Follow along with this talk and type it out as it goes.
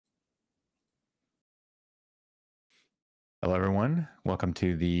Hello, everyone. Welcome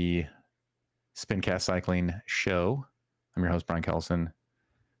to the Spincast Cycling Show. I'm your host, Brian Kelson,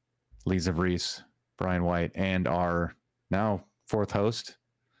 Lisa Vries, Brian White, and our now fourth host,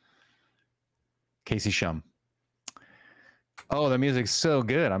 Casey Shum. Oh, the music's so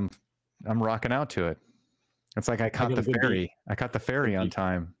good. I'm rocking out to it. It's like I caught the ferry. I caught the ferry on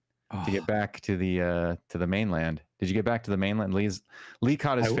time to get back to the mainland. Did you get back to the mainland? Lee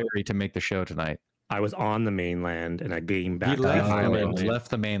caught his ferry to make the show tonight. I was on the mainland and I came back to the island.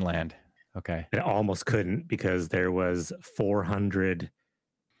 Left the mainland. Okay. I almost couldn't because there was 400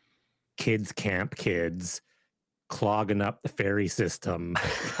 kids camp kids clogging up the ferry system.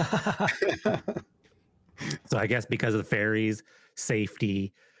 So I guess because of the ferries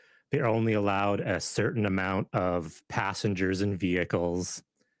safety, they're only allowed a certain amount of passengers and vehicles,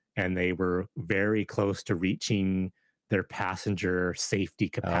 and they were very close to reaching their passenger safety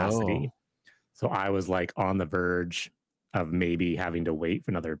capacity. Oh. So I was like on the verge of maybe having to wait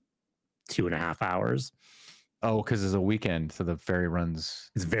for another 2.5 hours. Oh, because it's a weekend, so the ferry runs.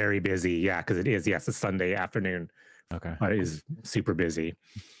 It's very busy. Yeah, because it is. Yes, it's Sunday afternoon. Okay. But it is super busy.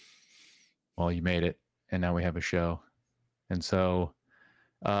 Well, you made it, and now we have a show. And so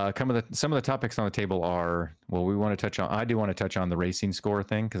some of the topics on the table are, well, I do want to touch on the racing score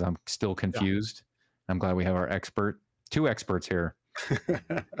thing because I'm still confused. Yeah. I'm glad we have our two experts here.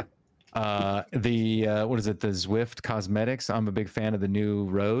 What is it? The Zwift cosmetics. I'm a big fan of the new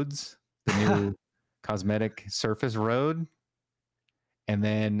roads, the new cosmetic surface road. And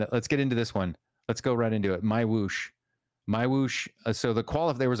then let's get into this one. Let's go right into it. MyWhoosh. So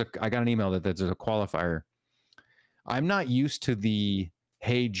I got an email that there's a qualifier. I'm not used to the,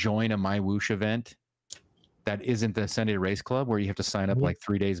 hey, join a MyWhoosh event that isn't the Sunday Race Club where you have to sign up like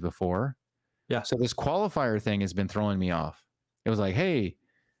 3 days before. Yeah. So this qualifier thing has been throwing me off. It was like, hey,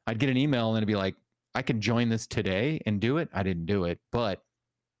 I'd get an email and it'd be like, I can join this today and do it. I didn't do it, but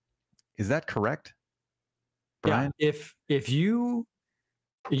is that correct, Brian? Yeah. If you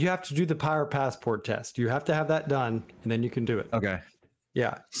have to do the Power Passport test, you have to have that done, and then you can do it. Okay.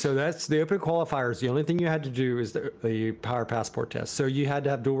 Yeah. So that's the open qualifiers. The only thing you had to do is the Power Passport test. So you had to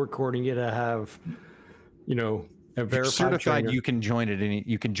have dual recording. You had to have, a verified certified. trainer. You can join it.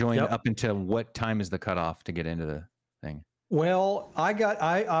 You can join up until what time is the cutoff to get into the thing? Well, I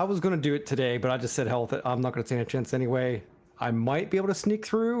was going to do it today, but I just said, hell with it. I'm not going to take a chance anyway. I might be able to sneak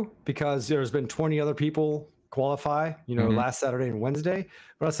through because there's been 20 other people qualify, last Saturday and Wednesday.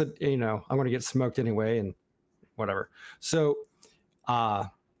 But I said, I'm going to get smoked anyway and whatever. So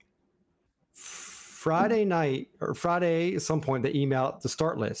Friday night or Friday at some point, they email out the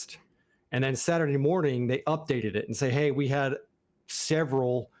start list. And then Saturday morning, they updated it and say, hey, we had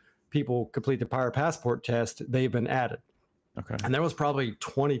several people complete the Power Passport test. They've been added. Okay. And there was probably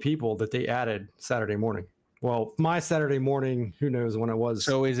 20 people that they added Saturday morning. Well, my Saturday morning, who knows when it was.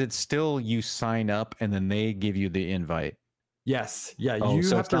 So is it still you sign up and then they give you the invite? Yes. Yeah. Oh, you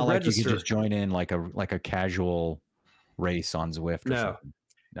so have it's to not register. like you could just join in like a casual race on Zwift or something.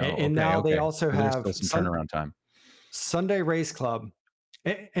 No. And now they also have some turnaround time. Sunday Race Club.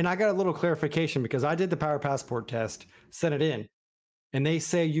 And I got a little clarification because I did the Power Passport test, sent it in, and they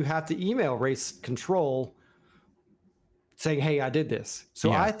say you have to email race control saying, hey, I did this.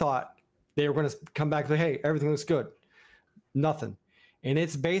 So I thought they were going to come back and say, hey, everything looks good. Nothing. And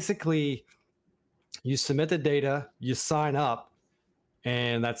it's basically you submit the data, you sign up,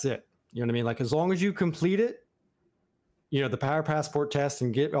 and that's it. You know what I mean? Like as long as you complete it, the Power Passport test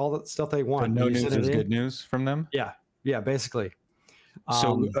and get all the stuff they want. So no news is good news from them? Yeah. Yeah, basically.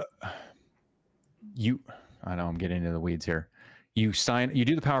 So I know I'm getting into the weeds here. You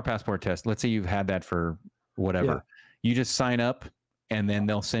do the Power Passport test. Let's say you've had that for whatever. Yeah. You just sign up and then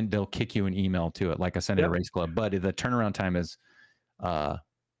they'll kick you an email to it, like a Sunday Race Club. But the turnaround time is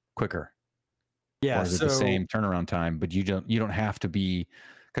quicker. Yeah. Or is it the same turnaround time? But you don't have to be,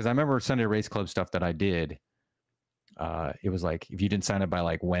 because I remember Sunday Race Club stuff that I did. It was like if you didn't sign up by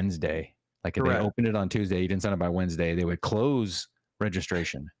like Wednesday, like if they opened it on Tuesday, you didn't sign up by Wednesday, they would close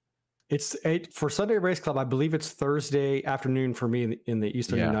registration. It's for Sunday Race Club. I believe it's Thursday afternoon for me in the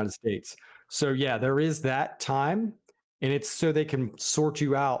Eastern United States. So yeah, there is that time, and it's so they can sort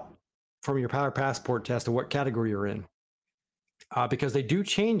you out from your Power Passport test of what category you're in, because they do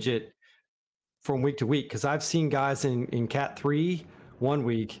change it from week to week. Because I've seen guys in Cat 3 1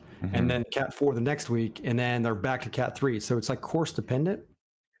 week, and then Cat 4 the next week, and then they're back to Cat 3. So it's like course dependent.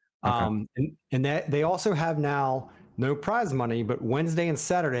 Okay. And that they also have now no prize money, but Wednesday and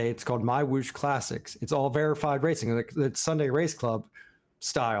Saturday, it's called MyWhoosh Classics. It's all verified racing. It's Sunday Race Club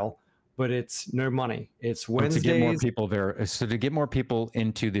style, but it's no money. It's Wednesdays. To get more people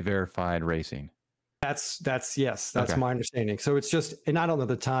into the verified racing. That's yes, that's Okay. my understanding. So it's just, and I don't know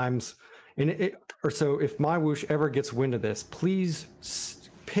the times, or so if MyWhoosh ever gets wind of this, please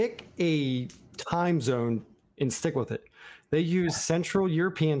pick a time zone and stick with it. They use Central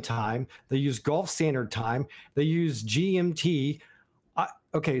European time. They use Gulf Standard Time. They use GMT.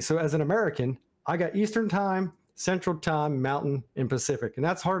 Okay, so as an American, I got Eastern Time, Central Time, Mountain, and Pacific, and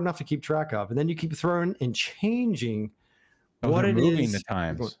that's hard enough to keep track of. And then you keep throwing and changing what they're it moving is. the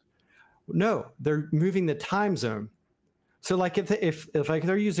times. No, they're moving the time zone. So like if like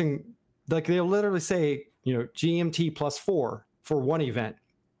they're using, like they'll literally say, GMT +4 for one event,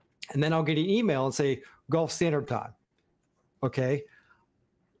 and then I'll get an email and say Gulf Standard Time. Okay.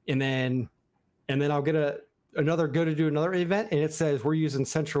 And then I'll get another go to do another event, and it says we're using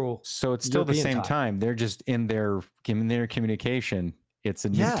Central. So it's still European the same time. They're just in their communication. It's a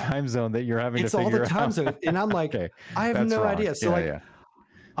new time zone that you're having to figure out. It's all the time zone. And I'm like, okay, I have no idea. So yeah.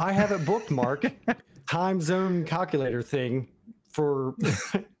 I have a bookmark time zone calculator thing for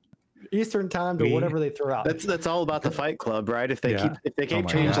Eastern time to whatever they throw out. That's all about the Fight Club, right? If they keep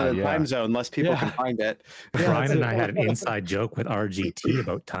changing the time zone, less people can find it. Brian and I had an inside joke with RGT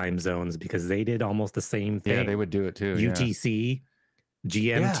about time zones because they did almost the same thing. Yeah, they would do it too. UTC,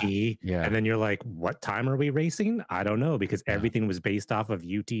 GMT, and then you're like, what time are we racing? I don't know, because everything was based off of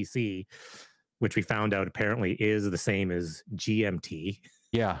UTC, which we found out apparently is the same as GMT.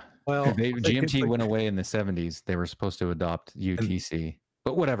 Yeah. Well, GMT went away in the 70s. They were supposed to adopt UTC,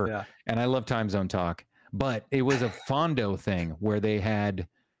 but whatever. Yeah. And I love time zone talk, but it was a Fondo thing where they had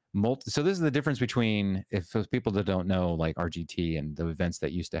so this is the difference between, if those people that don't know, like RGT and the events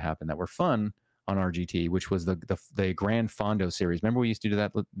that used to happen that were fun on RGT, which was the Grand Fondo series. Remember we used to do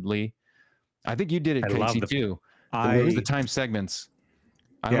that, Lee? I think you did it, Casey, too. It was the time segments.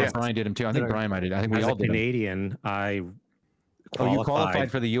 I don't know if Brian did them too. I think Brian might did. I think we all did. Canadian, you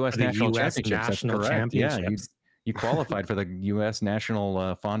qualified for the U.S. National Championships. National Championships. You qualified for the U.S.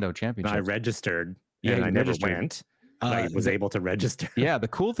 National Fondo Championships. I registered, and I never went. I was able to register. Yeah, the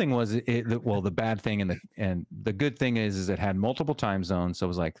cool thing was, the bad thing and the good thing is it had multiple time zones. So it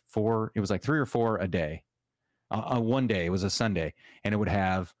was like 3 or 4 a day. One day, it was a Sunday, and it would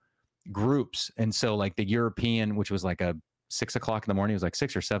have groups. And so like the European, which was like a 6 o'clock in the morning, it was like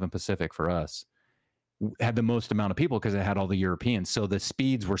 6 or 7 Pacific for us, had the most amount of people because it had all the Europeans. So the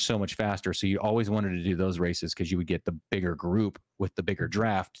speeds were so much faster. So you always wanted to do those races because you would get the bigger group with the bigger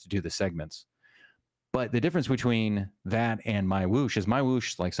draft to do the segments. But the difference between that and MyWhoosh is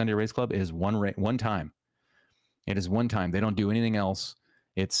MyWhoosh, like Sunday Race Club, is one time. It is one time. They don't do anything else.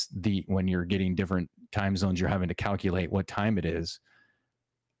 It's when you're getting different time zones, you're having to calculate what time it is.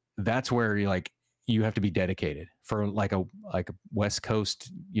 That's where you have to be dedicated for like a West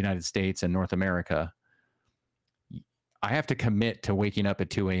Coast United States and North America. I have to commit to waking up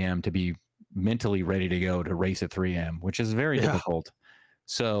at 2 a.m. to be mentally ready to go to race at 3 a.m., which is very difficult.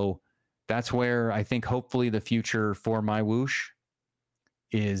 So that's where I think hopefully the future for MyWhoosh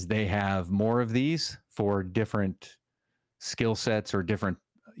is they have more of these for different skill sets or different,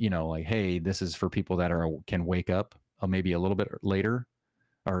 like, hey, this is for people that can wake up maybe a little bit later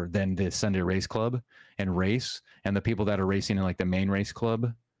or than the Sunday Race Club and race. And the people that are racing in like the main race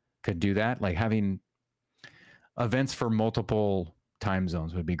club could do that. Like having events for multiple time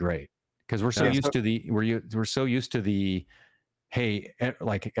zones would be great, because we're so used to the hey,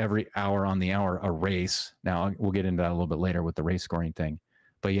 like every hour on the hour a race. Now we'll get into that a little bit later with the race scoring thing.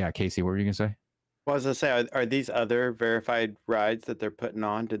 But yeah, Casey, what were you gonna say? Well, I was gonna say, are these other verified rides that they're putting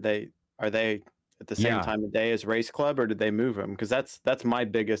on? Are they at the same time of day as Race Club, or did they move them? Because that's my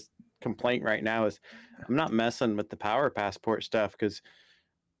biggest complaint right now is I'm not messing with the Power Passport stuff because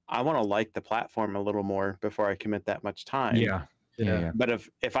I want to like the platform a little more before I commit that much time. Yeah. But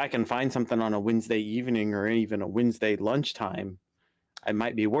if I can find something on a Wednesday evening or even a Wednesday lunchtime, it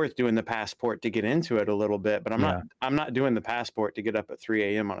might be worth doing the Passport to get into it a little bit. But I'm not doing the Passport to get up at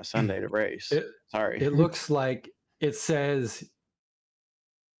 3 a.m. on a Sunday to race. Sorry. It looks like it says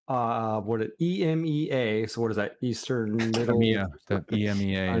EMEA. So what is that? Eastern Middle. The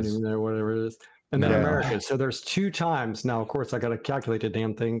EMEA. I don't even know, whatever it is. And then America. So there's 2 times. Now, of course, I got to calculate the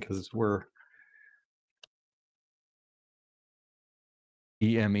damn thing because we're.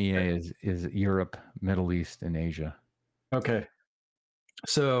 EMEA is Europe, Middle East, and Asia. Okay.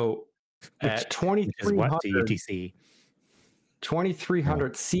 So at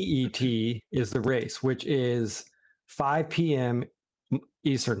 2300 CET is the race, which is 5 p.m.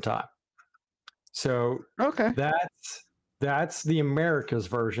 Eastern time. So that's the Americas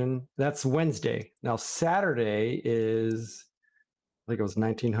version. That's Wednesday. Now Saturday is, I think it was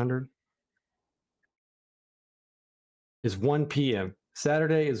 1900, is 1 p.m.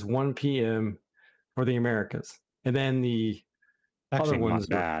 Saturday is 1 p.m. for the Americas, and then the Actually, other ones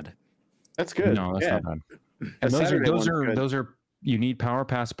not bad. That's good. No, that's yeah. not bad. The And Saturday one's good. those are you need power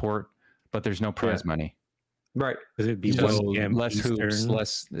passport, but there's no prize money. right. Because it'd be So 1 p.m. less hoops, Eastern.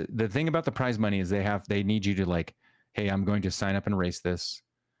 less. The thing about the prize money is they need you to like, hey, I'm going to sign up and race this.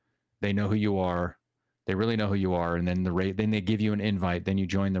 They know who you are. They really know who you are, and then then they give you an invite. Then you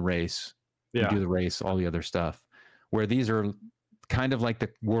join the race. You do the race, all the other stuff. Where these are kind of like the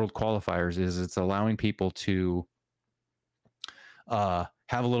world qualifiers, is it's allowing people to have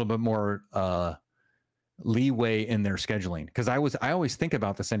a little bit more leeway in their scheduling. Because I always think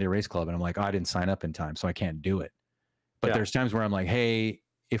about the Sunday Race Club, and I'm like, oh, I didn't sign up in time, so I can't do it. But there's times where I'm like, hey,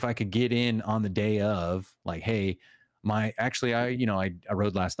 if I could get in on the day of, like, hey, I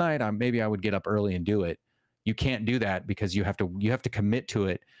rode last night. Maybe I would get up early and do it. You can't do that because you have to commit to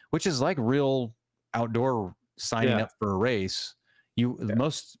it, which is like real outdoor signing up for a race.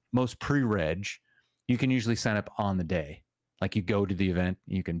 Most pre-reg, you can usually sign up on the day. Like you go to the event,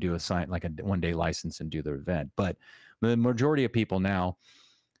 you can do a 1 day license and do the event. But the majority of people now,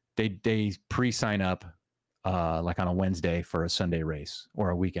 they pre-sign up like on a Wednesday for a Sunday race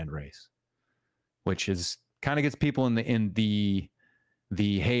or a weekend race, which is kind of gets people in the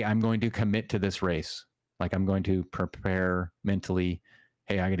hey, I'm going to commit to this race. Like I'm going to prepare mentally.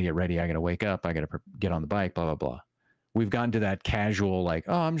 Hey, I got to get ready. I got to wake up. I got to get on the bike. Blah blah blah. We've gotten to that casual, like,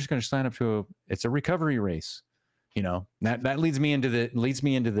 oh, I'm just going to sign up to it's a recovery race. You know, that leads me into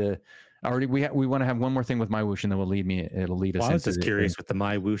the. Already, we want to have one more thing with MyWhoosh, and then it'll lead us. I was just curious with the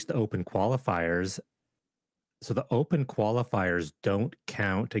MyWhoosh, the open qualifiers. So the open qualifiers don't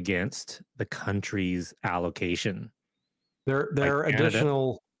count against the country's allocation. They're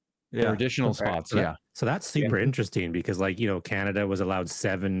additional. They're additional spots. So that's super interesting because, like, you know, Canada was allowed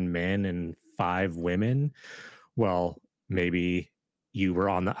 7 men and 5 women. Well, maybe you were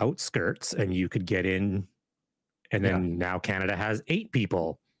on the outskirts and you could get in, and then now Canada has 8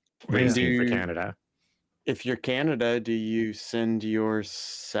 people racing for Canada. If you're Canada, do you send your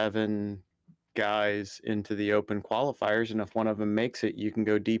 7 guys into the open qualifiers, and if one of them makes it, you can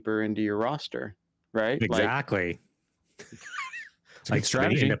go deeper into your roster, right? Exactly. Like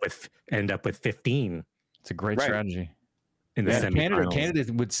strategy. End up with 15. It's a great strategy. In the semifinals.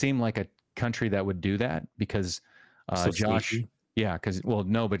 Canada would seem like a country that would do that because Josh, sneaky.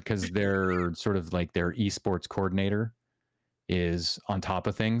 because they're sort of like their esports coordinator is on top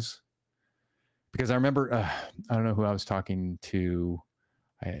of things. Because I remember, I don't know who I was talking to.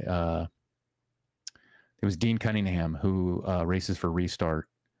 It was Dean Cunningham, who races for Restart,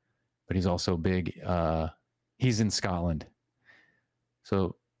 but he's also big. He's in Scotland.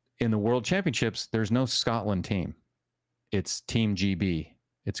 So in the World Championships, there's no Scotland team. It's Team GB.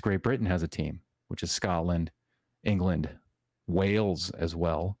 It's Great Britain has a team, which is Scotland, England, Wales as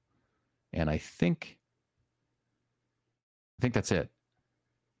well. And I think that's it.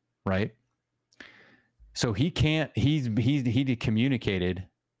 Right? So he communicated,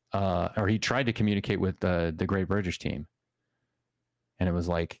 or he tried to communicate with the Great British team. And it was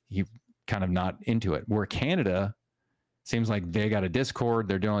like, he kind of not into it. Where Canada seems like they got a Discord.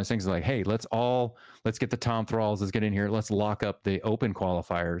 They're doing all these things like, hey, let's get the Tom Thralls. Let's get in here. Let's lock up the open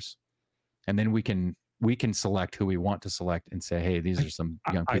qualifiers. And then we can select who we want to select and say, hey, these are some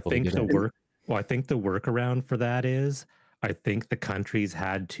young people. I think I think the workaround for that is, I think the countries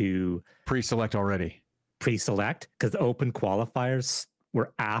had to pre-select already. Pre-select because the open qualifiers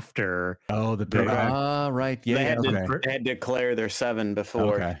were after. Oh, right. Yeah. They had to declare their 7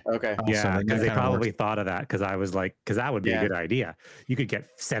 before. Okay. Yeah, because they probably thought of that, because I was like, because that would be a good idea. You could get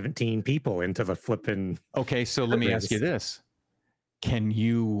 17 people into the flipping. Okay, so let me ask you this. Can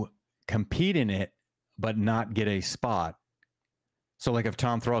you compete in it but not get a spot? So like if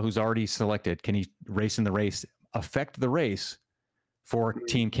Tom Thrall, who's already selected, can he race in the race, affect the race for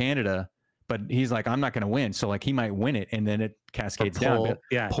Team Canada? But he's like, I'm not going to win. So like he might win it, and then it cascades down.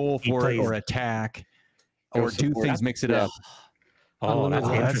 Pull for it or attack or do things, mix it up. Oh, that's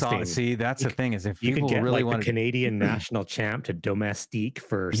interesting. See, that's the thing, is if you people could get really like want the Canadian national champ to domestique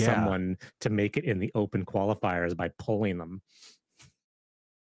for someone to make it in the open qualifiers by pulling them.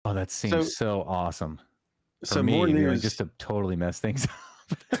 Oh, that seems so awesome. So more news, just to totally mess things up.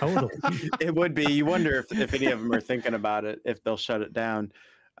 Totally. It would be. You wonder if any of them are thinking about it, if they'll shut it down.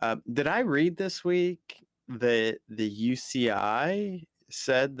 Did I read this week that the UCI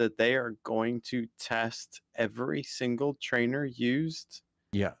said that they are going to test every single trainer used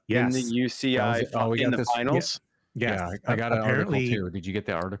in the UCI in the finals? Yeah, I got an article too. Did you get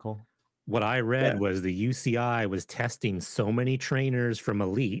the article? What I read was the UCI was testing so many trainers from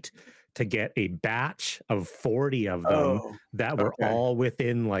Elite to get a batch of 40 of them that were all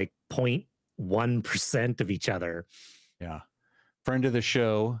within like 1% of each other. Yeah. Friend of the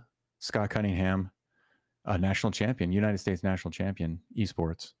show, Scott Cunningham, national champion, United States national champion,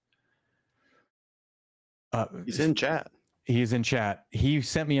 esports. He's in chat. He's in chat. He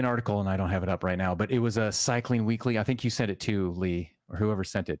sent me an article, and I don't have it up right now, but it was a Cycling Weekly. I think you sent it too, Lee, or whoever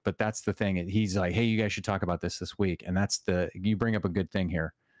sent it. But that's the thing. He's like, hey, you guys should talk about this week. And that's you bring up a good thing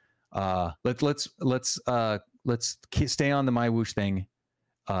here. Let's stay on the MyWhoosh thing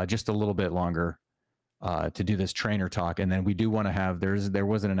just a little bit longer to do this trainer talk. And then we do want to have, there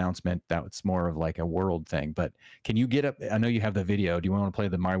was an announcement that it's more of like a world thing, but can you get up? I know you have the video. Do you want to play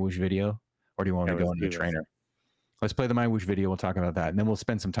the MyWhoosh video, or do you want to go into the trainer? Let's play the MyWhoosh video. We'll talk about that. And then we'll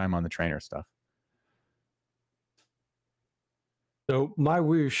spend some time on the trainer stuff. So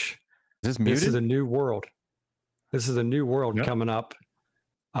MyWhoosh, is this is a new world. This is a new world coming up.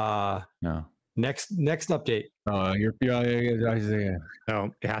 No. Next update. Oh, yeah.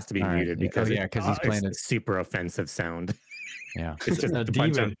 No, it has to be muted because because he's playing a super offensive sound. Yeah, it's just a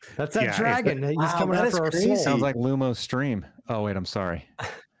demon. That's that dragon. He's coming after our soul. Sounds like Lumo's stream. Oh wait, I'm sorry.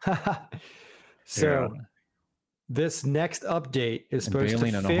 So this next update is supposed to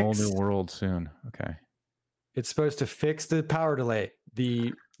fix in a whole new world soon. Okay. It's supposed to fix the power delay.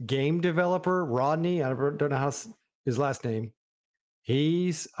 The game developer Rodney, I don't know how his last name.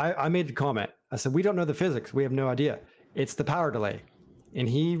 I made the comment. I said, we don't know the physics. We have no idea. It's the power delay. And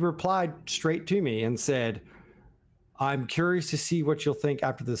he replied straight to me and said, I'm curious to see what you'll think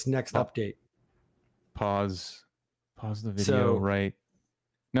after this next update. Pause the video, right?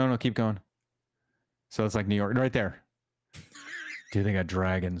 No, keep going. So it's like New York, right there. Dude, they got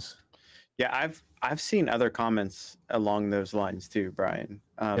dragons. Yeah, I've seen other comments along those lines too, Brian,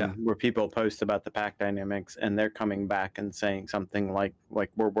 where people post about the pack dynamics and they're coming back and saying something like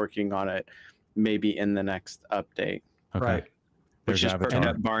we're working on it maybe in the next update. Okay. Right. Which is burning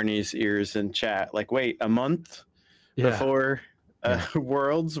up Barney's ears in chat. Like, wait, a month before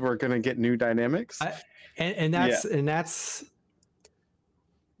Worlds, we're gonna get new dynamics.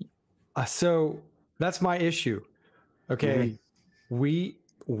 So that's my issue. Okay, we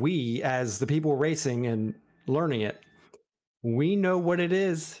as the people racing and learning it, we know what it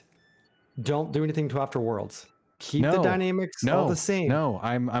is. Don't do anything till after Worlds. Keep the dynamics all the same. No,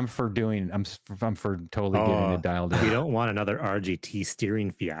 I'm for totally getting it dialed in. We don't want another RGT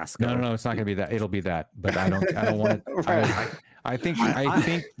steering fiasco. No, it's not gonna be that. It'll be that, but I don't want it. Right. I think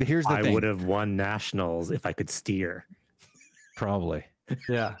here's the thing. I would have won nationals if I could steer. Probably.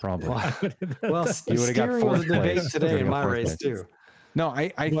 Yeah. Probably. Well, you would have got steering was a debate place. today in my race too. No, I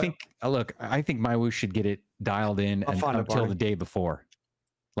think I think MyWhoosh should get it dialed in until the day before.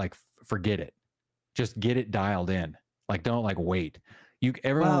 Like, forget it. Just get it dialed in. Like, don't wait.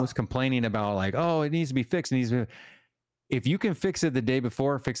 Everyone was complaining about oh, it needs to be fixed. If you can fix it the day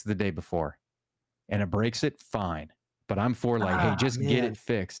before, fix it the day before. And it breaks it, fine. But I'm for hey, just get it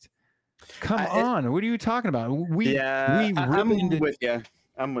fixed. Come on. What are you talking about? I'm with you.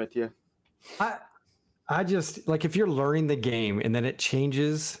 I'm with you. I just if you're learning the game and then it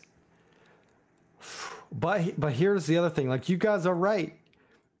changes. But here's the other thing. You guys are right.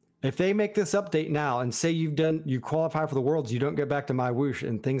 If they make this update now and say you qualify for the Worlds, you don't get back to MyWhoosh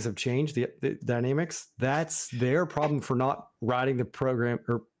and things have changed, the dynamics, that's their problem for not writing the program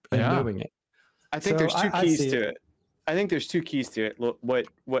or moving it. I think there's two keys to it. I think there's two keys to it.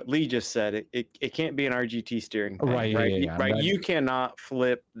 What Lee just said, it can't be an RGT steering thing, right? You cannot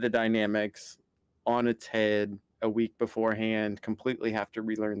flip the dynamics on its head a week beforehand, completely have to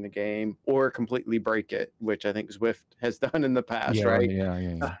relearn the game or completely break it, which I think Zwift has done in the past, right?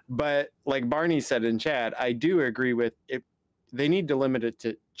 Yeah. But like Barney said in chat, I do agree with it. They need to limit it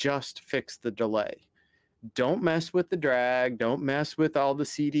to just fix the delay. Don't mess with the drag. Don't mess with all the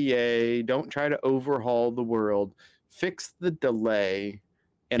CDA. Don't try to overhaul the world. Fix the delay,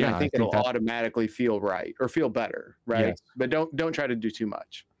 and I think it'll automatically feel right or feel better, right? Yes. But don't try to do too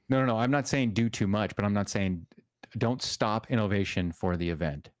much. No. I'm not saying do too much, but I'm not saying don't stop innovation for the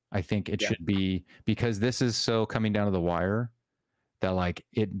event. I think it should be, because this is so coming down to the wire that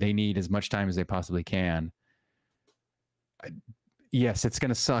they need as much time as they possibly can. Yes, it's going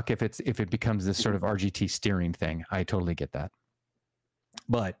to suck if it becomes this sort of RGT steering thing. I totally get that.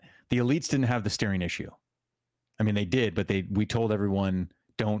 But the elites didn't have the steering issue. I mean, they did, but we told everyone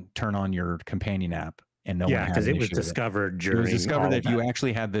don't turn on your companion app, and no one had because it was discovered during. It was discovered that if you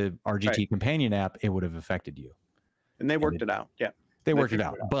actually had the RGT companion app, it would have affected you. And they worked it out. Yeah, they worked it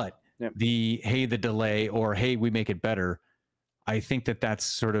out. But the delay, or hey, we make it better. I think that's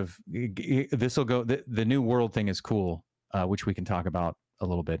sort of, this will go. The new world thing is cool, which we can talk about a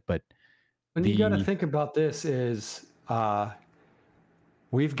little bit. But you got to think about this is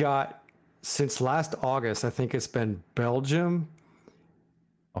we've got since last August, I think it's been Belgium,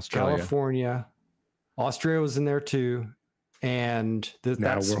 Australia, California, Austria was in there too, and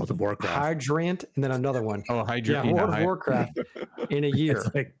that's World of Warcraft. Hydrant, and then another one. Oh, Hydrant. Yeah, World of Warcraft in a year.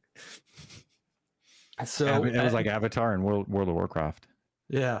 Like, so it was like Avatar and World of Warcraft.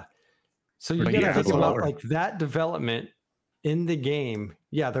 Yeah. So you But got to yeah, think it's about lower. like that development in the game.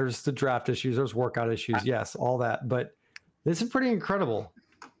 Yeah, there's the draft issues, there's workout issues, yes, all that. But this is pretty incredible.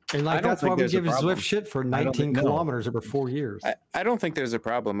 And like that's why we give Zwift shit for 19 kilometers over 4 years. I don't think there's a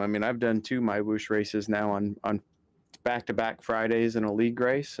problem. I mean, I've done 2 MyWhoosh races now on back-to-back Fridays in a league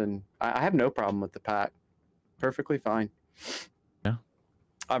race, and I have no problem with the pack. Perfectly fine. Yeah.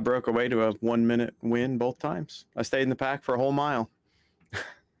 I broke away to a 1-minute win both times. I stayed in the pack for a whole mile.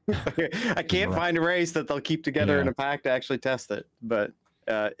 I can't find a race that they'll keep together in a pack to actually test it, but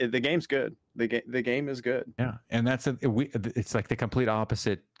the game's good. The game is good. Yeah, and it's like the complete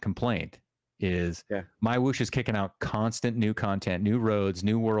opposite complaint is MyWhoosh is kicking out constant new content, new roads,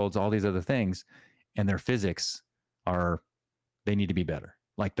 new worlds, all these other things, and their physics they need to be better.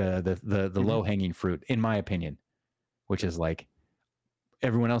 Like the low hanging fruit, in my opinion, which is like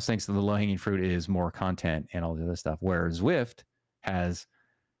everyone else thinks that the low hanging fruit is more content and all the other stuff, whereas Zwift has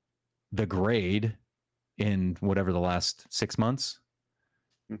the grade in whatever the last 6 months.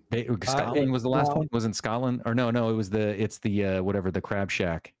 Scotland was the last one. Wasn't Scotland? Or no, it was the whatever, the Crab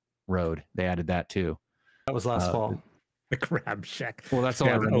Shack road. They added that too. That was last fall. The Crab Shack. Well, that's all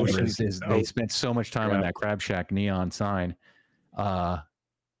I remember is they spent so much time on that Crab Shack neon sign.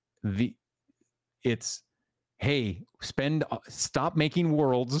 Stop making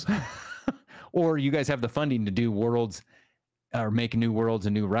worlds, or you guys have the funding to do worlds or make new worlds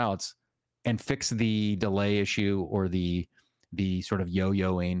and new routes, and fix the delay issue or the sort of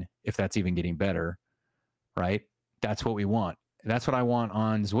yo-yoing, if that's even getting better, right? That's what we want. That's what I want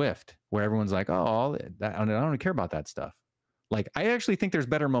on Zwift, where everyone's like, oh, I don't care about that stuff. Like, I actually think there's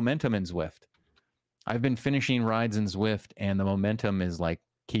better momentum in Zwift. I've been finishing rides in Zwift, and the momentum is like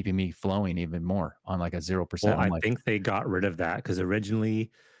keeping me flowing even more on like a 0%. Well, I think they got rid of that because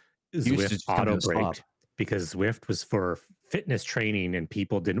originally Zwift auto braked because Zwift was for fitness training and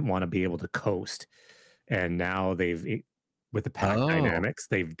people didn't want to be able to coast. And now with the pack dynamics,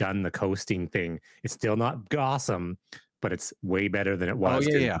 they've done the coasting thing. It's still not awesome, but it's way better than it was.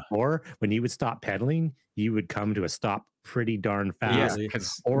 Before, when you would stop pedaling, you would come to a stop pretty darn fast.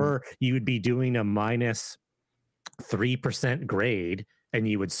 Or you would be doing a minus 3% grade and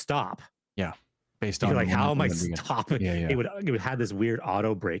you would stop. Yeah. Based on like, how am I stopping? It would have this weird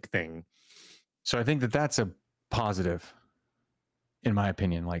auto brake thing. So I think that's a positive, in my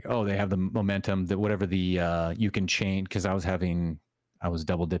opinion. Like, oh, they have the momentum that whatever the you can change, because I was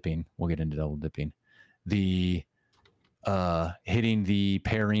double dipping. We'll get into double dipping. The hitting the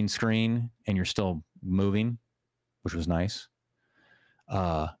pairing screen and you're still moving, which was nice.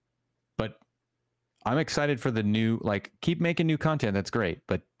 But I'm excited for the new, like, keep making new content. That's great,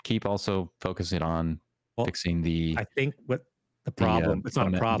 but keep also focusing on fixing the. I think what the problem, it's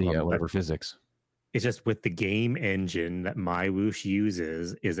not a problem, whatever physics. It's just with the game engine that MyWhoosh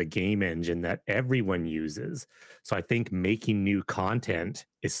uses is a game engine that everyone uses. So I think making new content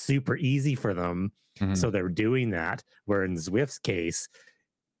is super easy for them. So they're doing that. Where in Zwift's case,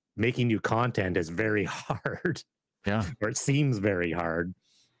 making new content is very hard. Yeah. Or it seems very hard.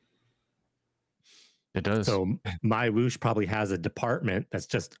 It does. So MyWhoosh probably has a department that's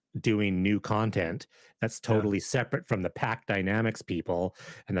just doing new content that's totally separate from the pack dynamics people.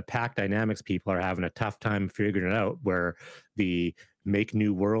 And the pack dynamics people are having a tough time figuring it out, where the Make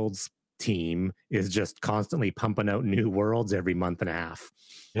New Worlds team is just constantly pumping out new worlds every month and a half.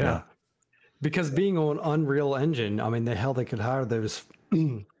 Yeah. Because being on Unreal Engine, I mean, they could hire those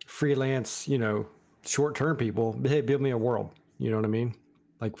freelance, short-term people. Hey, build me a world. You know what I mean?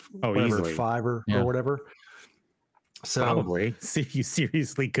 Like easily. Fiverr or whatever. So probably you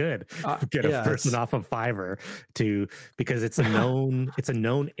seriously could get a person off of Fiverr because it's a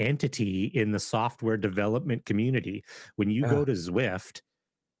known entity in the software development community. When you go to Zwift,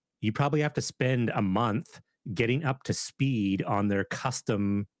 you probably have to spend a month getting up to speed on their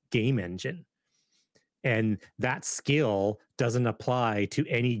custom game engine. And that skill doesn't apply to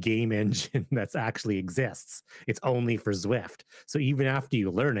any game engine that actually exists. It's only for Zwift. So even after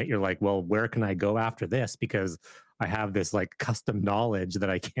you learn it, you're like, well, where can I go after this? Because I have this like custom knowledge that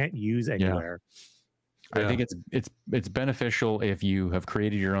I can't use anywhere. I think it's beneficial if you have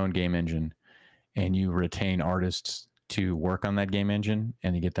created your own game engine and you retain artists to work on that game engine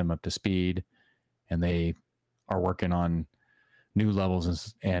and you get them up to speed and they are working on new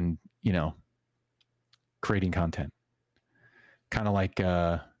levels and creating content. Kind of like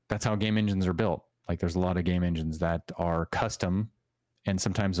the that's how game engines are built. Like there's a lot of game engines that are custom, and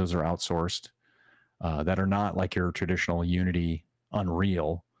sometimes those are outsourced, that are not like your traditional Unity,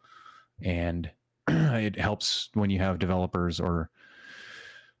 Unreal. And it helps when you have developers or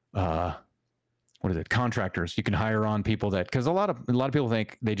contractors. You can hire on people that, because a lot of people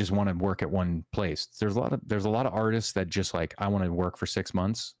think they just want to work at one place. There's a lot of artists that just like, I want to work for 6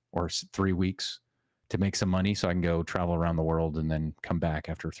 months or 3 weeks to make some money so I can go travel around the world and then come back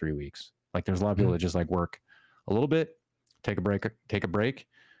after 3 weeks. Like there's a lot of people that just like work a little bit, take a break,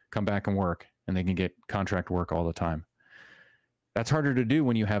 come back and work, and they can get contract work all the time. That's harder to do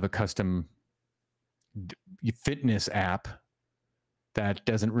when you have a custom fitness app that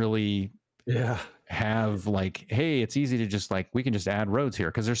doesn't really have like, hey, it's easy to just like, we can just add roads here.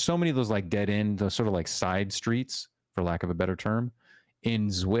 Cause there's so many of those like dead end, those sort of like side streets, for lack of a better term, in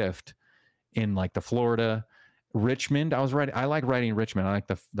Zwift, in like the Florida, Richmond. I like riding Richmond. I like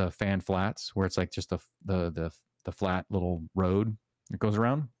the fan flats where it's like just the flat little road that goes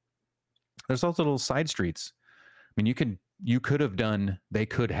around. There's also little side streets. I mean, they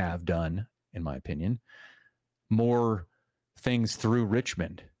could have done, in my opinion, more things through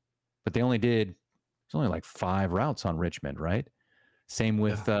Richmond, but they only did, there's only like 5 routes on Richmond, right? Same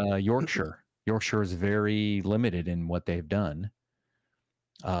with Yorkshire. Yorkshire is very limited in what they've done.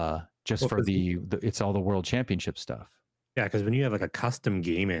 Just for it's all the world championship stuff. Yeah, because when you have like a custom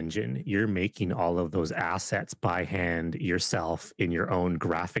game engine, you're making all of those assets by hand yourself in your own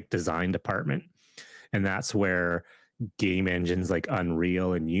graphic design department. And that's where game engines like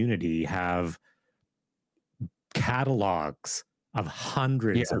Unreal and Unity have catalogs of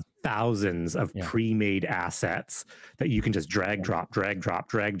hundreds of thousands of pre-made assets that you can just drag, drop.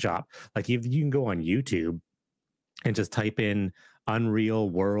 Like you can go on YouTube and just type in Unreal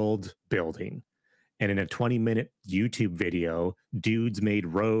world building, and in a 20-minute YouTube video, dudes made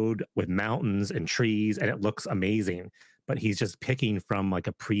road with mountains and trees, and it looks amazing. But he's just picking from like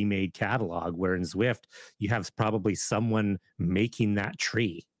a pre-made catalog, where in Zwift you have probably someone making that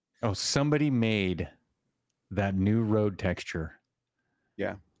tree. Oh, somebody made that new road texture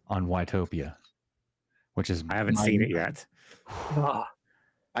on Wytopia, which is, I haven't seen it yet.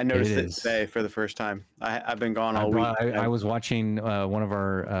 I noticed it today for the first time. I've been gone all week. I was watching one of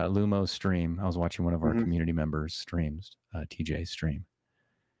our Lumo stream. I was watching one of our community members' streams, TJ's stream.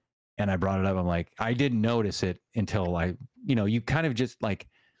 And I brought it up. I'm like, I didn't notice it until you kind of just like,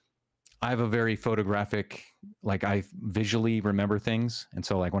 I have a very photographic, like I visually remember things. And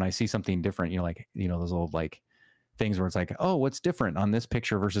so like when I see something different, those old like things where it's like, oh, what's different on this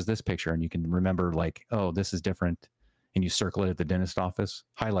picture versus this picture? And you can remember like, oh, this is different. And you circle it at the dentist office.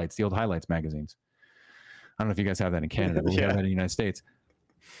 Highlights, the old Highlights magazines. I don't know if you guys have that in Canada, but we have that in the United States.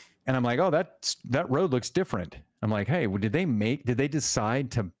 And I'm like, oh, that road looks different. I'm like, hey, did they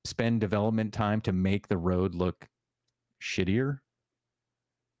decide to spend development time to make the road look shittier?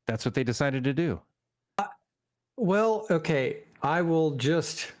 That's what they decided to do. Well, okay. I rode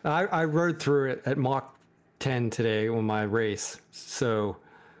through it at Mach 10 today on my race. So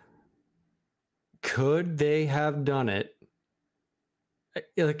could they have done it?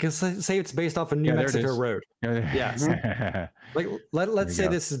 Like, say it's based off a New Mexico road. Yes. Like, let's say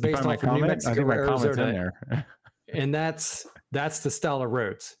this is based off a New Mexico or Arizona, and that's the style of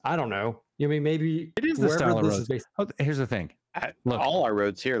roads. I don't know. I mean, maybe it is the style of roads. Here's the thing. Look, all our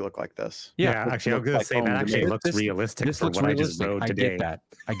roads here look like this. Yeah, actually, I was going to say that actually looks realistic. This looks realistic. I get that.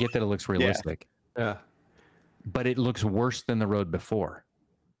 I get that it looks realistic. Yeah. But it looks worse than the road before.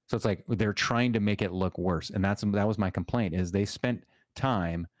 So it's like they're trying to make it look worse. And that was my complaint, is they spent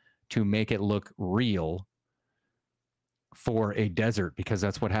time to make it look real for a desert, because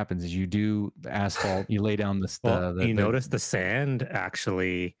that's what happens is you do the asphalt, you lay down notice the sand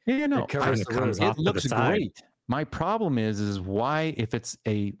actually. Yeah, no, it looks great. My problem is why, if it's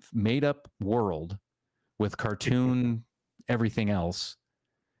a made up world with cartoon everything else,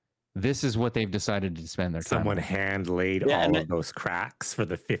 this is what they've decided to spend their time. Someone hand laid all of those cracks for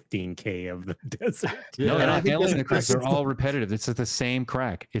the 15K of the desert. No, they're not nailing the cracks. They're all repetitive. It's the same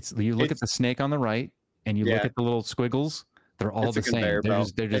crack. You look at the snake on the right, and you look at the little squiggles. They're all the same.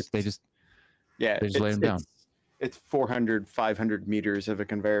 They just lay them down. It's 400, 500 meters of a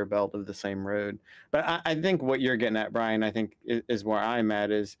conveyor belt of the same road. But I think what you're getting at, Brian, I think is where I'm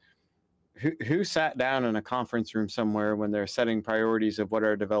at, is who sat down in a conference room somewhere when they're setting priorities of what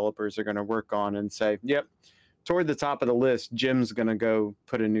our developers are going to work on and say, yep, toward the top of the list, Jim's going to go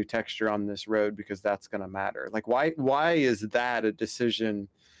put a new texture on this road because that's going to matter. Like, why is that a decision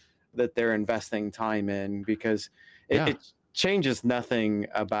that they're investing time in? Because changes nothing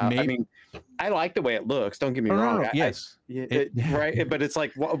about. I mean, I like the way it looks. Don't get me wrong. Yes, right. But it's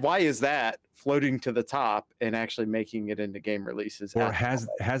like, why is that floating to the top and actually making it into game releases? Or has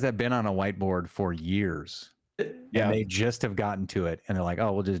that been on a whiteboard for years? Yeah, and they just have gotten to it, and they're like,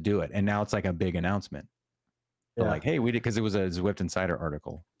 "Oh, we'll just do it." And now it's like a big announcement. They're like, "Hey, we did," because it was a Zwift Insider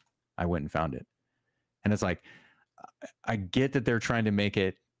article. I went and found it, and it's like, I get that they're trying to make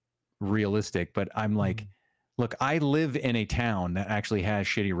it realistic, but I'm like, look, I live in a town that actually has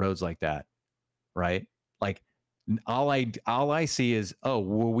shitty roads like that, right? Like, all I see is, oh,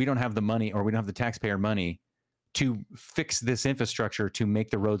 well, we don't have the money, or we don't have the taxpayer money to fix this infrastructure to make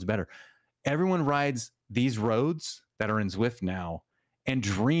the roads better. Everyone rides these roads that are in Zwift now and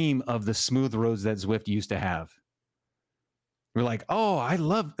dream of the smooth roads that Zwift used to have. We're like, oh, I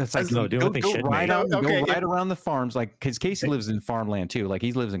love that's like go ride around the farms, like, because Casey lives in farmland too, like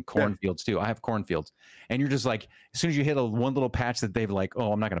he lives in cornfields too. I have cornfields, and you're just like, as soon as you hit one little patch that they've like,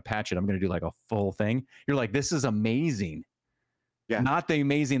 oh, I'm not going to patch it, I'm going to do like a full thing. You're like, this is amazing. Yeah, not the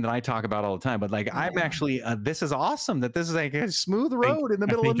amazing that I talk about all the time, but like, I'm actually this is awesome that this is like a smooth road in the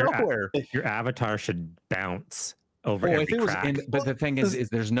middle of nowhere. Your avatar should bounce over every crack. But the thing is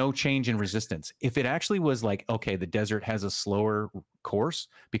there's no change in resistance. If it actually was like, okay, the desert has a slower course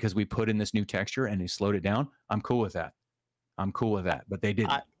because we put in this new texture and they slowed it down, I'm cool with that. But they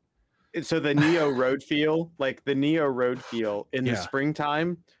didn't. So the Neo road feel, like the Neo road feel in the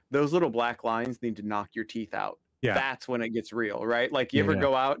springtime, those little black lines need to knock your teeth out. Yeah, that's when it gets real, right? Like you ever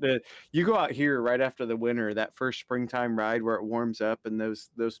go out here right after the winter, that first springtime ride where it warms up and those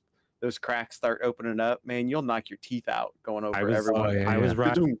cracks start opening up, man, you'll knock your teeth out going over everyone. I was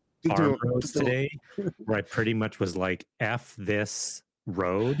riding farm roads today where I pretty much was like, F this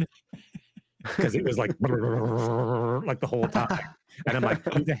road, because it was like the whole time. And I'm like,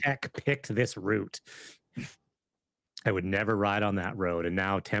 who the heck picked this route? I would never ride on that road. And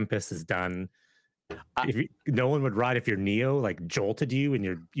now Tempest is done. No one would ride if your Neo like jolted you and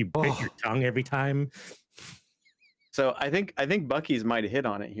you bit your tongue every time. So I think Bucky's might have hit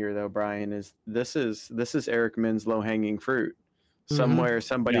on it here though, Brian. This is Eric Min's low hanging fruit. Somewhere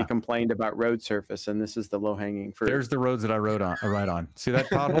somebody complained about road surface, and this is the low hanging fruit. There's the roads that I ride on. See that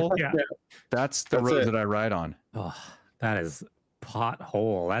pothole? That's the roads that I ride on. Oh, that is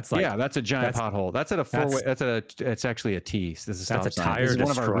pothole. That's like that's a giant pothole. That's at a four-way. It's actually a T. This is a tire this is destroyer.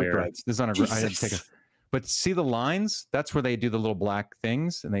 One of our route rides. This is on a. I didn't take a. But see the lines? That's where they do the little black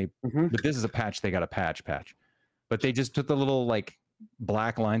things, and they. But this is a patch. They got a patch. But they just put the little like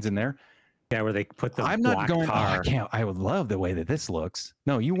black lines in there. Yeah, where they put the. I'm not going. Oh, I can't. I would love the way that this looks.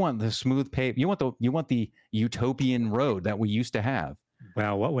 No, you want the smooth pave. You want the utopian road that we used to have.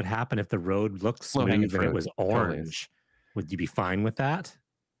 Well, what would happen if the road looked smooth and it was orange? Would you be fine with that?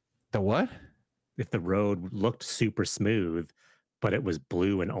 The what? If the road looked super smooth, but it was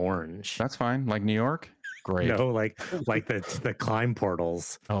blue and orange. That's fine. Like New York. Great. No, like the climb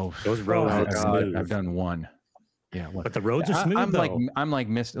portals. Oh, those roads look smooth. I've done one. Yeah, but the roads are smooth. I'm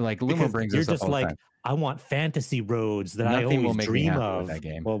like Luma brings you're us up just all like the time. I want fantasy roads that I always dream of. That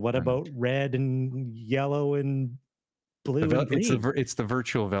game. Well, what about red and yellow and blue and green? It's the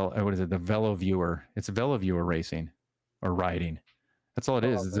virtual what is it? The Velo Viewer. It's a Velo Viewer racing or riding. That's all it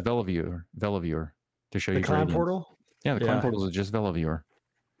is. It's a Velo Viewer to show you the climb portal. Yeah, the climb portal is just Velo Viewer,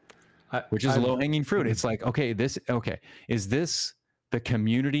 which is low hanging fruit. It's like, okay, is this the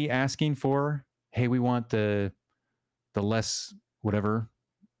community asking for? Hey, we want the less whatever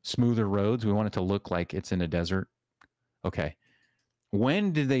smoother roads. We want it to look like it's in a desert. Okay.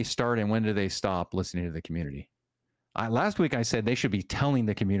 When did they start and when did they stop listening to the community? Last week I said they should be telling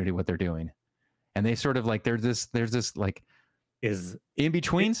the community what they're doing. And they sort of like, there's this like is in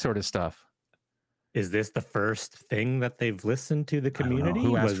between sort of stuff. Is this the first thing that they've listened to the community?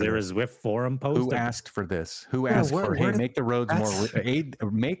 Was there a Zwift forum post? Who asked for this? Who asked for, hey, make the roads more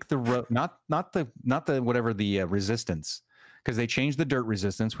make the road not the whatever the resistance, because they changed the dirt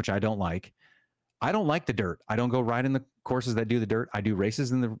resistance, which I don't like. I don't like the dirt. I don't go ride in the courses that do the dirt. I do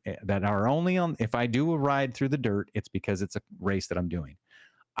races that are only on. If I do a ride through the dirt, it's because it's a race that I'm doing.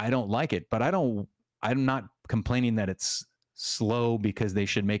 I don't like it, but I'm not complaining that it's slow because they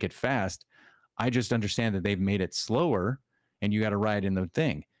should make it fast. I just understand that they've made it slower and you got to ride in the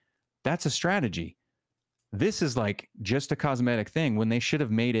thing. That's a strategy. This is like just a cosmetic thing when they should have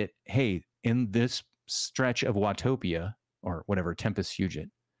made it, hey, in this stretch of Watopia or whatever, Tempest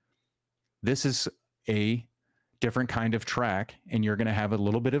Fugit, this is a different kind of track and you're going to have a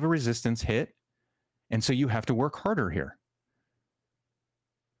little bit of a resistance hit. And so you have to work harder here.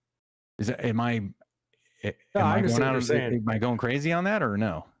 Am I going crazy on that or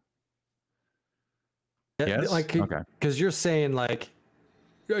no? Yes. Like, Okay. because you're saying like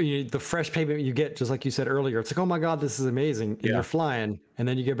the fresh pavement you get, just like you said earlier, it's like, oh my God, this is amazing. And you're flying. And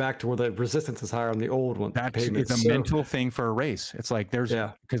then you get back to where the resistance is higher on the old one. It's a mental thing for a race. It's like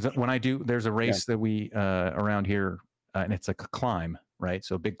because when there's a race that we around here and it's like a climb, right?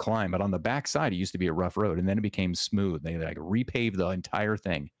 So a big climb, but on the backside, it used to be a rough road and then it became smooth. They like repaved the entire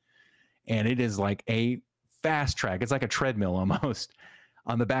thing. And it is like a fast track. It's like a treadmill almost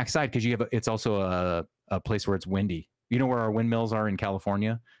on the backside because it's also a place where it's windy. You know where our windmills are in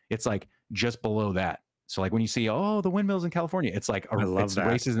California? It's like just below that. So like when you see, the windmills in California, it's like it's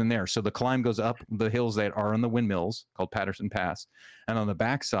races in there. So the climb goes up the hills that are on the windmills called Patterson Pass. And on the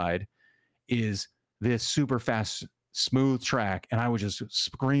backside is this super fast, smooth track. And I was just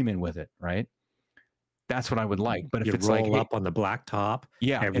screaming with it, right? That's what I would like. But if it's like up on the blacktop,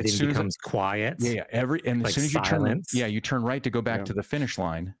 everything becomes quiet. Yeah. And as soon as you turn right to go back to the finish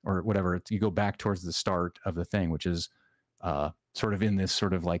line or whatever, you go back towards the start of the thing, which is sort of in this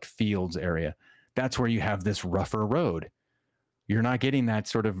sort of like fields area. That's where you have this rougher road. You're not getting that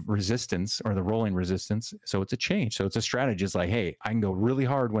sort of resistance or the rolling resistance. So it's a change. So it's a strategy. It's like, hey, I can go really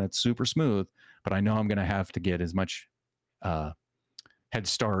hard when it's super smooth, but I know I'm going to have to get as much head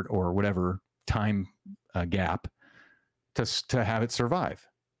start or whatever time gap to have it survive.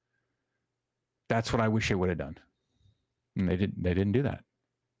 That's what I wish they would have done. And they didn't do that.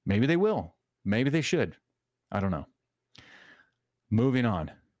 Maybe they will. Maybe they should. I don't know. Moving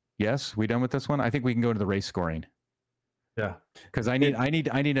on. Yes, we done with this one? I think we can go to the race scoring. Yeah. Because I need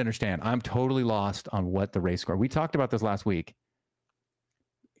to understand. I'm totally lost on what the race score. We talked about this last week.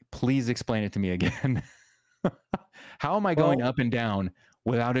 Please explain it to me again. How am I going up and down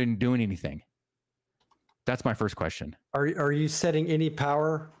without doing anything? That's my first question. Are you setting any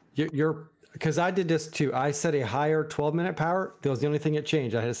power? Because I did this too. I set a higher 12-minute power. That was the only thing that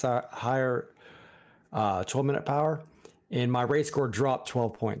changed. I had a higher 12-minute power, and my race score dropped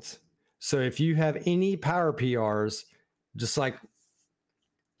 12 points. So if you have any power PRs, just like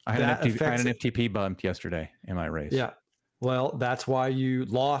I had an FTP bump yesterday in my race. Yeah. Well, that's why you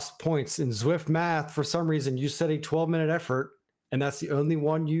lost points in Zwift math. For some reason, you set a 12-minute effort, and that's the only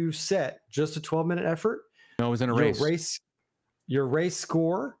one you set, just a 12-minute effort. No, it was in a race. Your race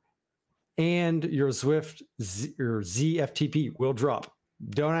score and your Zwift your ZFTP will drop.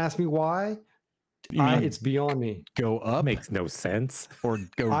 Don't ask me why. It's beyond me. Go up makes no sense, or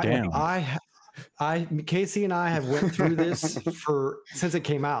go down. Casey and I have went through this since it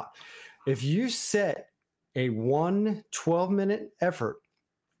came out. If you set a 12-minute effort,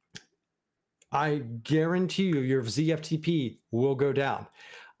 I guarantee you your ZFTP will go down.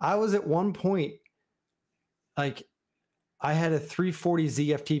 I was at one point, like I had a 340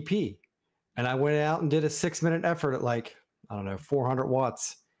 ZFTP and I went out and did a 6-minute effort at like, I don't know, 400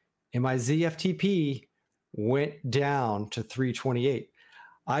 watts. And my ZFTP went down to 328.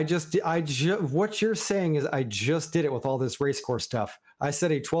 What you're saying is I just did it with all this race score stuff. I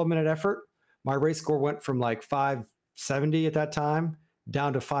set a 12-minute effort. My race score went from like 570 at that time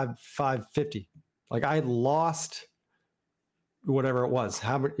down to 550. Like I lost whatever it was.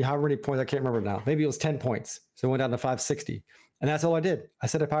 How many points? I can't remember now. Maybe it was 10 points. So it went down to 560. And that's all I did. I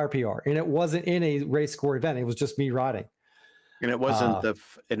set a power PR. And it wasn't in a race score event. It was just me riding. And it wasn't the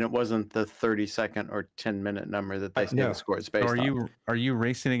 30-second or 10-minute number that they the score is based on. Are you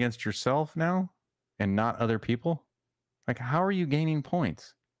racing against yourself now and not other people? Like how are you gaining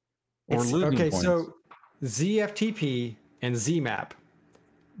points? Or losing points? So ZFTP and ZMAP,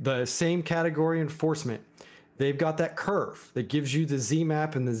 the same category enforcement, they've got that curve that gives you the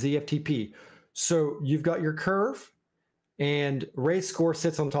ZMAP and the ZFTP. So you've got your curve and race score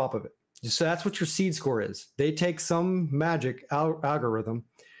sits on top of it. So that's what your seed score is. They take some magic algorithm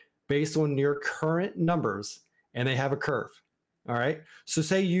based on your current numbers and they have a curve. All right. So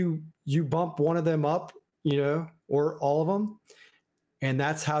say you bump one of them up, or all of them, and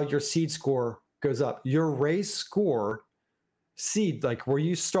that's how your seed score goes up. Your race score seed, like where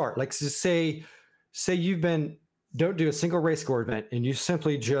you start, like say don't do a single race score event and you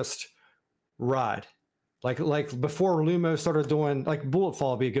simply just ride. Like before Lumo started doing, like Bullet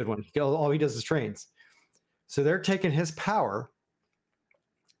Fall would be a good one. All he does is trains. So they're taking his power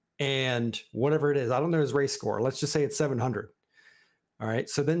and whatever it is, I don't know his race score. Let's just say it's 700. All right.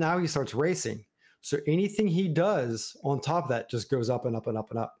 So then now he starts racing. So anything he does on top of that just goes up and up and up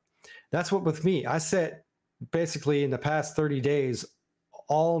and up. That's what with me. I set basically in the past 30 days,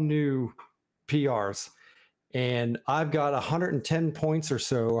 all new PRs. And I've got 110 points or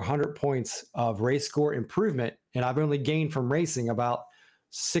so, 100 points of race score improvement. And I've only gained from racing about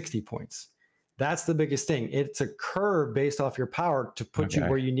 60 points. That's the biggest thing. It's a curve based off your power to put you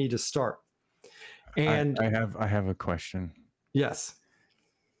where you need to start. And I have a question. yes,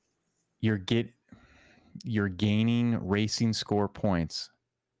 You're gaining racing score points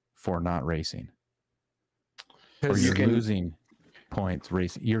for not racing, or you're losing points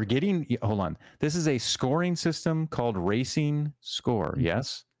racing. You're getting, hold on. This is a scoring system called Racing Score.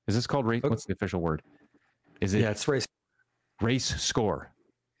 Yes, is this called race? What's the official word? Is it? Yeah, it's race score.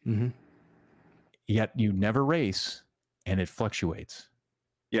 Mm-hmm. Yet you never race, and it fluctuates.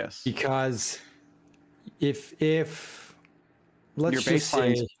 Yes, because if let's your just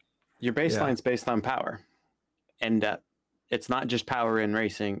say your baseline's based on power, and it's not just power in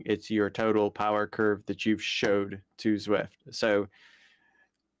racing; it's your total power curve that you've showed to Zwift. So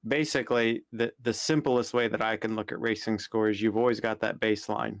basically, the simplest way that I can look at racing scores, you've always got that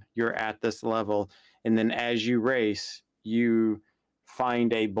baseline. You're at this level, and then as you race, you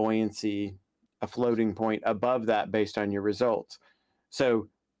find a buoyancy, a floating point above that based on your results. So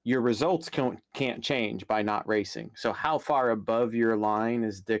your results can't change by not racing. So how far above your line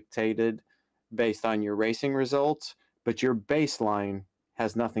is dictated based on your racing results, but your baseline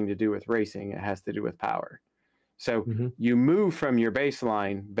has nothing to do with racing. It has to do with power. So you move from your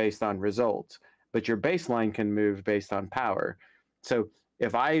baseline based on results, but your baseline can move based on power. So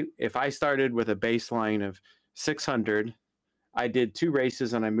if I started with a baseline of 600, I did 2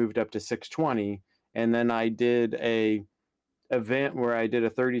 races and I moved up to 620, and then I did a event where I did a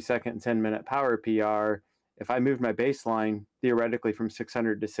 30-second, 10-minute power PR. If I moved my baseline theoretically from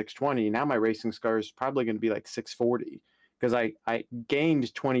 600 to 620, now my racing score is probably going to be like 640, because I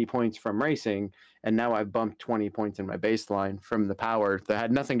gained 20 points from racing, and now I've bumped 20 points in my baseline from the power that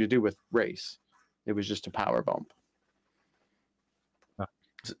had nothing to do with race. It was just a power bump.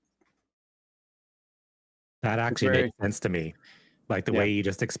 That actually makes sense to me, like the way you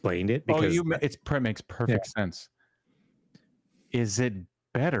just explained it. Because it makes perfect sense. Is it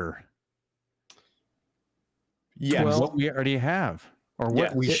better? Yes. Well, what we already have, or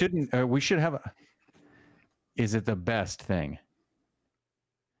what we shouldn't, we should have. Is it the best thing?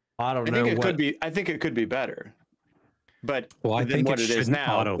 I don't know. I think it could be better, but I think what it is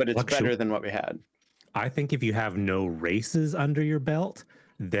now. But it's better than what we had. I think if you have no races under your belt,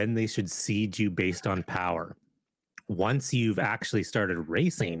 then they should seed you based on power. Once you've actually started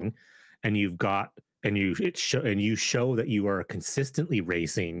racing, and you've got and you show that you are consistently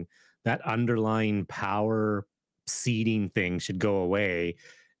racing, that underlying power seeding thing should go away,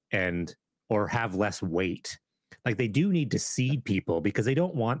 or have less weight. Like, they do need to seed people, because they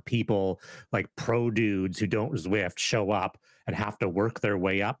don't want people like pro dudes who don't Zwift show up and have to work their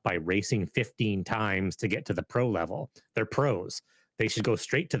way up by racing 15 times to get to the pro level. They're pros. They should go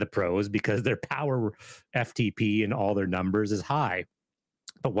straight to the pros because their power FTP and all their numbers is high.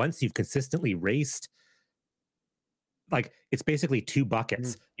 But once you've consistently raced, like, it's basically 2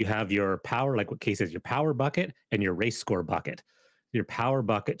 buckets. You have your power, like what Kay says, your power bucket and your race score bucket. Your power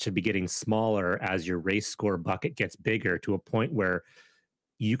bucket should be getting smaller as your race score bucket gets bigger, to a point where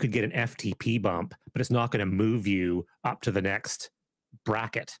you could get an FTP bump, but it's not going to move you up to the next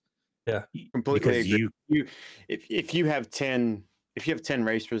bracket. Yeah, completely agree. If you have 10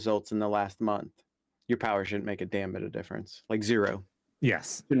 race results in the last month, your power shouldn't make a damn bit of difference. Like 0.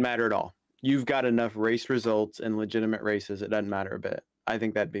 Yes. Shouldn't matter at all. You've got enough race results and legitimate races, it doesn't matter a bit. I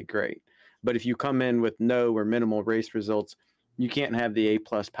think that'd be great. But if you come in with no or minimal race results, you can't have the A+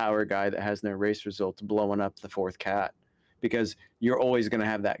 power guy that has no race results blowing up the 4th cat, because you're always going to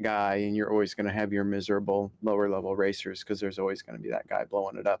have that guy, and you're always going to have your miserable lower level racers, because there's always going to be that guy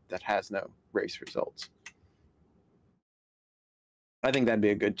blowing it up that has no race results. I think that'd be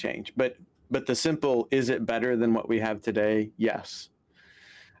a good change. But the simple, is it better than what we have today? Yes.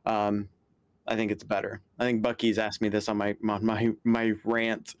 I think it's better. I think Bucky's asked me this on my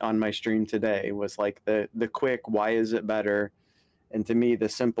rant on my stream today, was like the quick, why is it better? And to me, the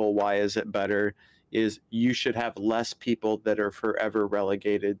simple, why is it better, is you should have less people that are forever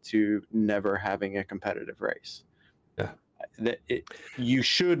relegated to never having a competitive race. Yeah. You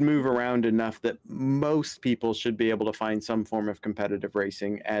should move around enough that most people should be able to find some form of competitive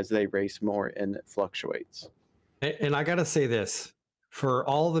racing as they race more, and it fluctuates. And I got to say this, for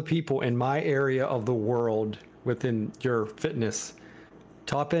all the people in my area of the world within your fitness,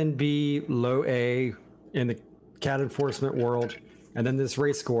 top end B, low A in the cat enforcement world, and then this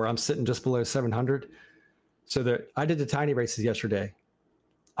race score, I'm sitting just below 700. So I did the tiny races yesterday.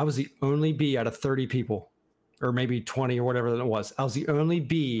 I was the only B out of 30 people, or maybe 20 or whatever it was. I was the only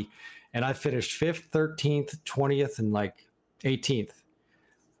B, and I finished 5th, 13th, 20th, and like 18th.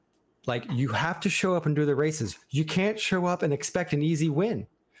 Like, you have to show up and do the races. You can't show up and expect an easy win.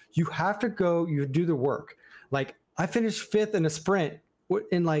 You have to go, you do the work. Like, I finished 5th in a sprint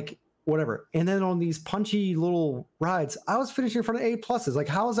in like whatever. And then on these punchy little rides, I was finishing in front of A+. Like,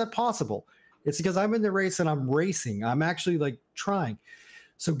 how is that possible? It's because I'm in the race and I'm racing. I'm actually like trying.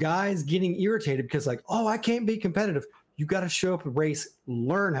 So guys getting irritated because like, oh, I can't be competitive. You got to show up and race,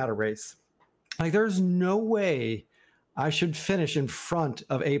 learn how to race. Like, there's no way I should finish in front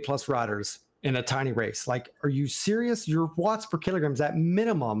of A+ riders in a tiny race. Like, are you serious? Your watts per kilogram is at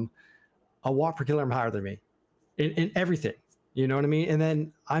minimum a watt per kilogram higher than me in everything. You know what I mean? And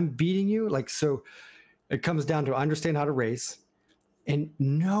then I'm beating you. Like, so it comes down to understand how to race, and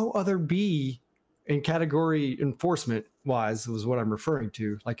no other B in category enforcement wise was what I'm referring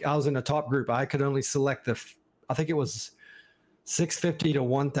to. Like, I was in a top group. I could only select I think it was 650 to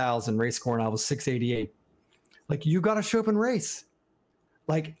 1000 race score, and I was 688. Like, you got to show up and race.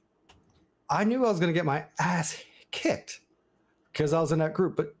 Like, I knew I was going to get my ass kicked because I was in that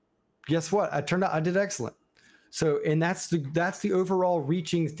group, but guess what? I did excellent. So, and that's the overall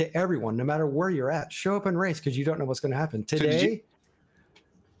reaching to everyone, no matter where you're at. Show up and race because you don't know what's going to happen. Today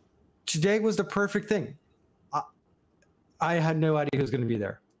was the perfect thing. I had no idea who was going to be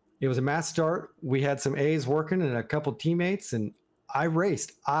there. It was a mass start. We had some A's working and a couple teammates, and I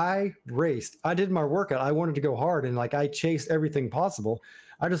raced. I did my workout. I wanted to go hard, and like, I chased everything possible.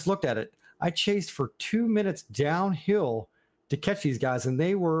 I just looked at it. I chased for 2 minutes downhill to catch these guys, and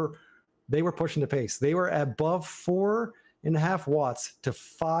they were pushing the pace. They were above 4.5 watts to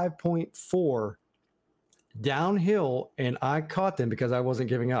 5.4 downhill, and I caught them because I wasn't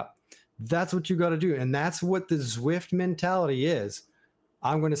giving up. That's what you got to do, and that's what the Zwift mentality is.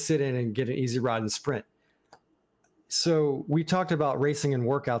 I'm going to sit in and get an easy ride and sprint. So we talked about racing and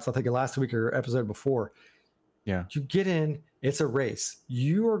workouts, I think last week or episode before. Yeah. You get in, it's a race.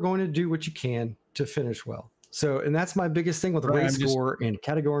 You are going to do what you can to finish well. So, and that's my biggest thing with the race score and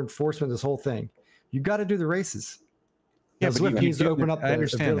category enforcement, this whole thing. You got to do the races. Yeah, but Zwift needs to open up. I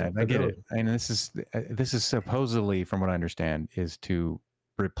understand that. I get it. And this is supposedly, from what I understand, is to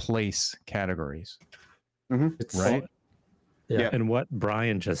replace categories. Mm-hmm. Right? Yeah. And what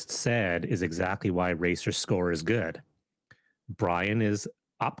Brian just said is exactly why racer score is good. Brian is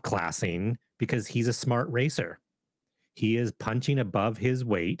upclassing because he's a smart racer. He is punching above his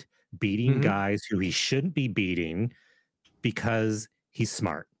weight, beating guys who he shouldn't be beating because he's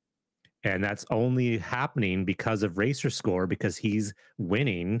smart. And that's only happening because of racer score, because he's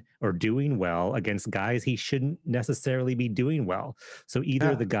winning or doing well against guys he shouldn't necessarily be doing well. So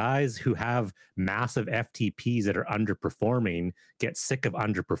either the guys who have massive FTPs that are underperforming get sick of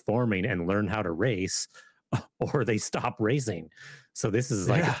underperforming and learn how to race, or they stop racing. So this is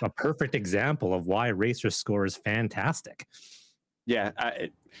like a perfect example of why racer score is fantastic. Yeah,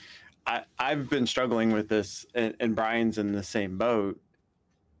 I've been struggling with this, and Brian's in the same boat.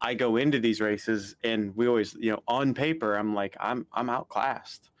 I go into these races and we always, on paper, I'm like, I'm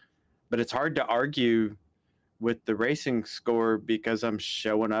outclassed, but it's hard to argue with the racing score because I'm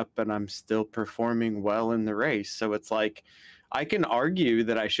showing up and I'm still performing well in the race. So it's like, I can argue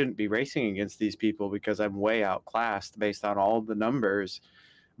that I shouldn't be racing against these people because I'm way outclassed based on all the numbers.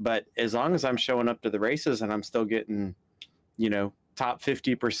 But as long as I'm showing up to the races and I'm still getting, top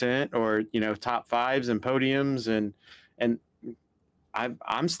 50% or, top fives and podiums and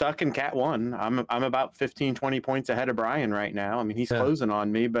I'm stuck in Cat 1. I'm about 15, 20 points ahead of Brian right now. I mean, he's closing on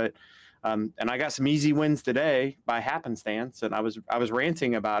me, but and I got some easy wins today by happenstance, and I was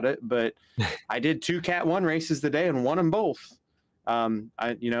ranting about it, but I did 2 Cat 1 races today and won them both. So I'm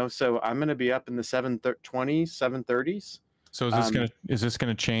going to be up in the 720s, 730s. So is this going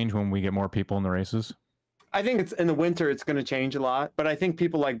to change when we get more people in the races? I think it's in the winter, it's going to change a lot, but I think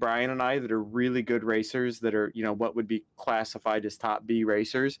people like Brian and I that are really good racers that are, what would be classified as top B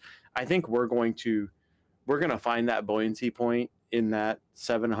racers. I think we're going to find that buoyancy point in that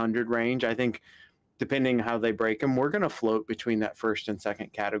 700 range. I think depending how they break them, we're going to float between that first and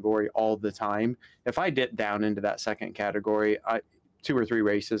second category all the time. If I dip down into that second category, 2 or 3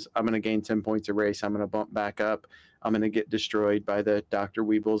 races, I'm going to gain 10 points a race. I'm going to bump back up. I'm going to get destroyed by the Dr.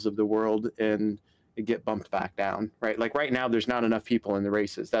 Weebles of the world and get bumped back down, right? Like right now, there's not enough people in the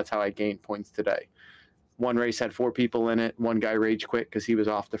races. That's how I gained points today. One race had 4 people in it. One guy rage quit because he was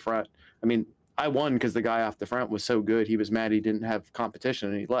off the front. I mean, I won because the guy off the front was so good. He was mad he didn't have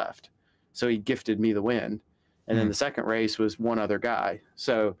competition and he left. So he gifted me the win. And then the second race was one other guy.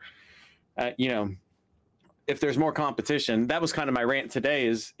 So, if there's more competition, that was kind of my rant today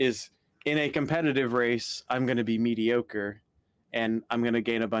is in a competitive race, I'm going to be mediocre and I'm going to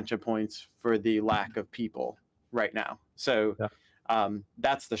gain a bunch of points for the lack of people right now. So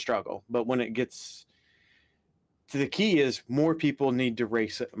that's the struggle. But when it gets to the key is more people need to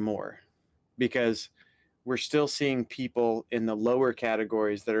race it more, because we're still seeing people in the lower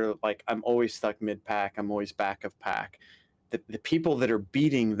categories that are like, I'm always stuck mid-pack, I'm always back of pack. The people that are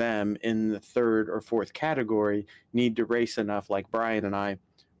beating them in the third or fourth category need to race enough, like Brian and I.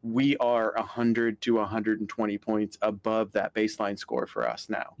 We are 100 to 120 points above that baseline score for us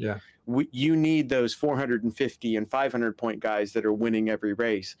now. Yeah. You need those 450 and 500 point guys that are winning every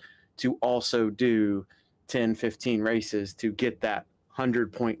race to also do 10, 15 races to get that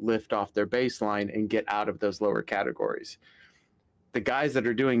 100-point lift off their baseline and get out of those lower categories. The guys that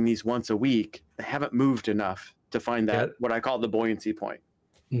are doing these once a week, they haven't moved enough to find that, what I call the buoyancy point.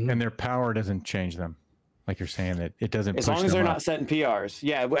 And their power doesn't change them. Like you're saying, that it doesn't as push long as them they're up. not setting PRs.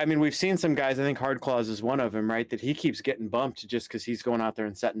 Yeah, I mean, we've seen some guys, I think Hardclaws is one of them, right? That he keeps getting bumped just because he's going out there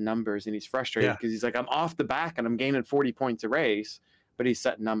and setting numbers, and he's frustrated because he's like, I'm off the back and I'm gaining 40 points a race, but he's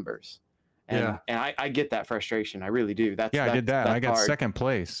setting numbers. And I get that frustration. I really do. I did that. I got hard. second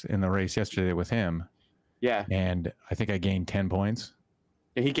place in the race yesterday with him. Yeah. And I think I gained 10 points.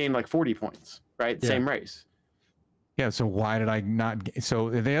 And he gained like 40 points, right? Yeah. Same race. Yeah. So why did I not? So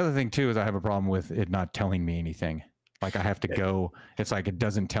the other thing too is I have a problem with it not telling me anything. Like I have to go. It's like it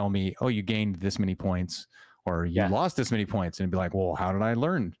doesn't tell me, oh, you gained this many points or you lost this many points, and it'd be like, well, how did I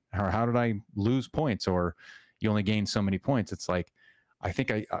learn? Or how did I lose points? Or you only gained so many points. It's like, I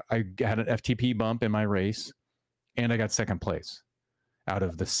think I had an FTP bump in my race, and I got second place out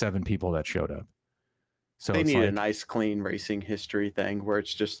of the 7 people that showed up. So they need a nice, clean racing history thing where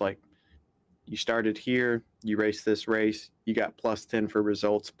it's just like, you started here, you raced this race, you got +10 for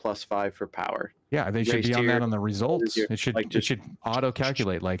results, +5 for power. Yeah, they should be on that on the results. It should like it should auto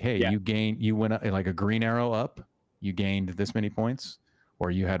calculate like, hey, you went up, like a green arrow up, you gained this many points,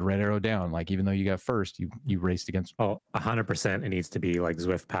 or you had red arrow down. Like even though you got first, you raced against. 100%. It needs to be like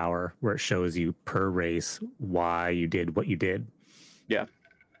Zwift Power, where it shows you per race why you did what you did. Yeah,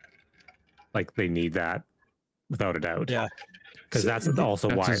 like they need that without a doubt. Yeah. Because that's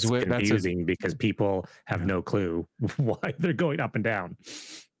also why it's confusing, because people have no clue why they're going up and down.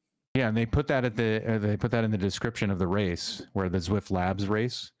 Yeah, and they put that at they put that in the description of the race, where the Zwift Labs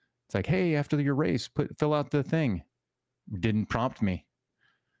race. It's like, hey, after your race, fill out the thing. Didn't prompt me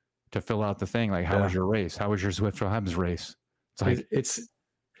to fill out the thing. Like, how was your race? How was your Zwift Labs race? It's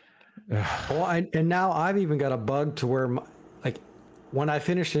like well, and now I've even got a bug to where, like, when I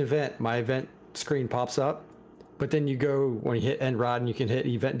finish an event, my event screen pops up. But then you go, when you hit end ride and you can hit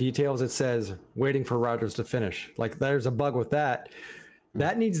event details, it says waiting for riders to finish. Like there's a bug with that.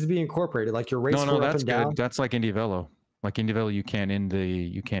 That needs to be incorporated. Like your race score up and down. That's like Indy Velo. Like Indy Velo, you can't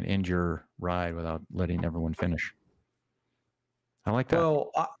end your ride without letting everyone finish. I like that.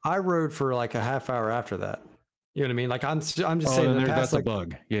 Well, I rode for like a half hour after that. You know what I mean? Like I'm just saying that's a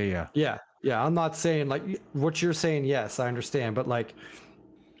bug. Yeah. I'm not saying like what you're saying. Yes, I understand. But like,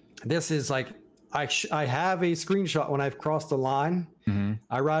 this is like, I have a screenshot when I've crossed the line. Mm-hmm.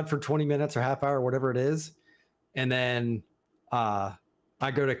 I ride for 20 minutes or half hour, whatever it is. And then I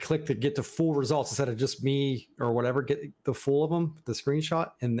go to click to get the full results instead of just me or whatever, get the full of them, the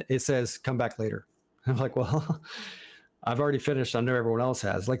screenshot. And it says, come back later. I'm like, well, I've already finished. I know everyone else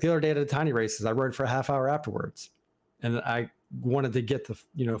has. Like the other day at the tiny races, I rode for a half hour afterwards. And I wanted to get the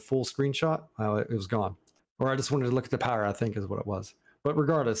full screenshot. It was gone. Or I just wanted to look at the power, I think is what it was. But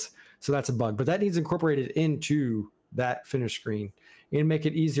regardless, so that's a bug. But that needs incorporated into that finish screen and make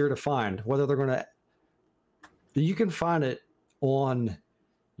it easier to find. Whether they're going to, you can find it on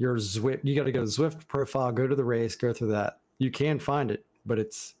your Zwift. You got to go to Zwift profile, go to the race, go through that. You can find it, but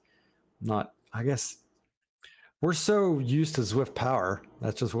it's not. I guess we're so used to Zwift Power.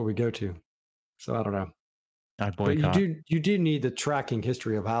 That's just what we go to. So I don't know. But you do need the tracking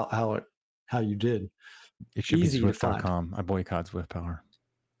history of how you did. It should be Zwift.com. I boycott Zwift Power.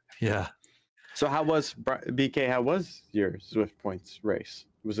 Yeah. So how was BK? How was your Zwift points race?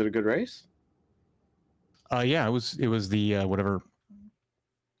 Was it a good race? Yeah, it was the whatever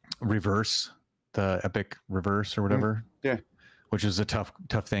reverse, the epic reverse or whatever. Yeah. Which is a tough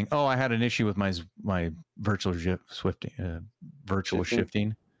thing. Oh, I had an issue with my virtual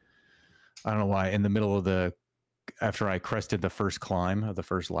shifting. I don't know why. In the middle of after I crested the first climb of the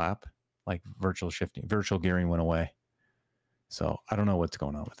first lap, like virtual gearing went away. So I don't know what's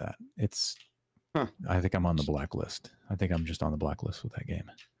going on with that. I think I'm on the blacklist. I think I'm just on the blacklist with that game.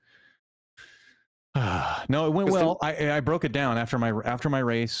 No, it went well. I broke it down after my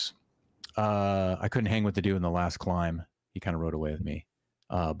race. I couldn't hang with the dude in the last climb. He kind of rode away with me.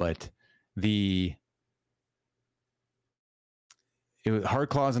 But it was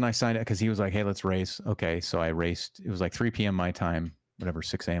Hardclaws and I signed it because he was like, hey, let's race. Okay. So I raced. It was like 3 p.m. my time, whatever,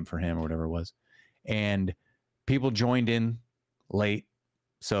 6 a.m. for him or whatever it was. And people joined in late.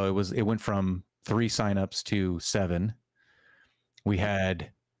 So it went from 3 signups to 7. We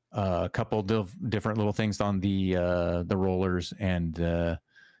had a couple different little things on the rollers and the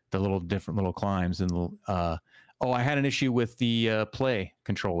little different little climbs. And I had an issue with the play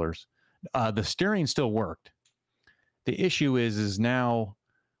controllers. The steering still worked. The issue is now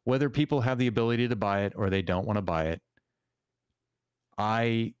whether people have the ability to buy it or they don't want to buy it.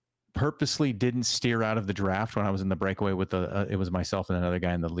 I purposely didn't steer out of the draft when I was in the breakaway with it was myself and another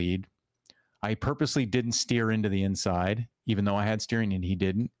guy in the lead. I purposely didn't steer into the inside, even though I had steering and he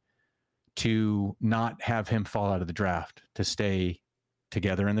didn't, to not have him fall out of the draft, to stay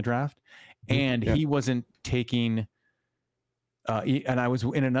together in the draft. And he wasn't taking, and I was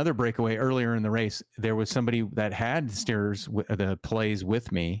in another breakaway earlier in the race. There was somebody that had the plays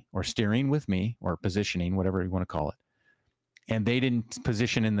with me, or steering with me, or positioning, whatever you want to call it. And they didn't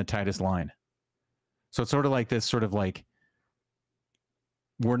position in the tightest line. So it's sort of like this, sort of like,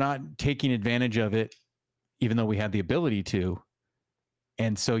 we're not taking advantage of it, even though we had the ability to.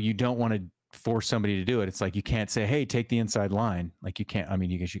 And so you don't want to force somebody to do it. It's like, you can't say, hey, take the inside line. Like you can't, I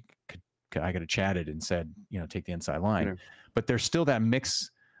mean, you guess you could, I could have chatted and said, take the inside line. Yeah. But there's still that mix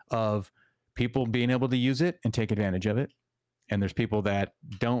of people being able to use it and take advantage of it. And there's people that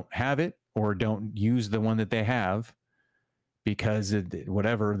don't have it or don't use the one that they have because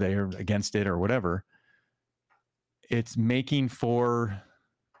whatever, they're against it or whatever. It's making for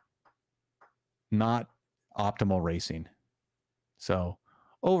not optimal racing. So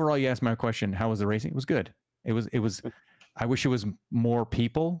overall, you asked my question, how was the racing? It was good. It was, I wish it was more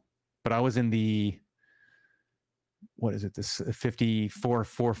people, but I was in the, what is it? This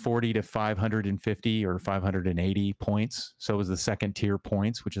 440 to 550 or 580 points. So it was the second tier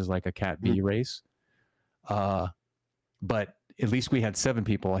points, which is like a Cat B race. But at least we had 7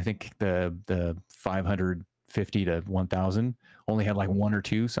 people. I think the 550 to 1,000 only had like 1 or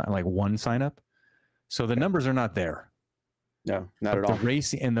 2, like 1 sign up. So the numbers are not there. No, not at all.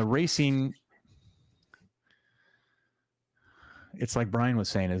 The racing, it's like Brian was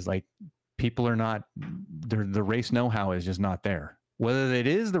saying, is like people are not, the race know-how is just not there. Whether it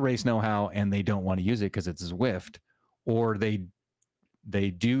is the race know-how and they don't want to use it because it's Zwift, or they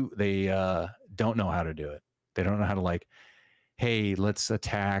don't know how to do it. They don't know how to, like, hey, let's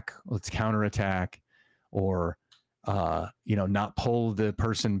counterattack, or not pull the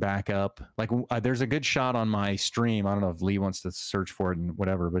person back up. Like there's a good shot on my stream. I don't know if Lee wants to search for it and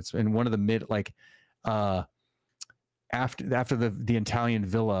whatever, but it's in one of the mid, like after the Italian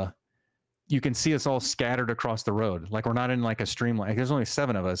villa, you can see us all scattered across the road. Like we're not in like a streamline. Like there's only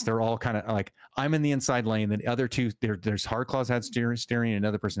 7 of us. They're all kind of like, I'm in the inside lane. The other 2, there's Hardclaws had steering, and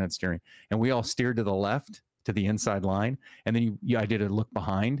another person had steering, and we all steered to the left to the inside line. And then I did a look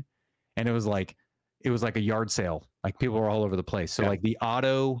behind, and it was like a yard sale. Like people were all over the place. So like the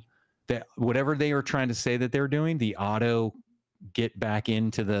auto, that whatever they were trying to say that they're doing, the auto get back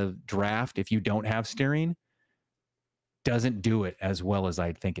into the draft if you don't have steering, doesn't do it as well as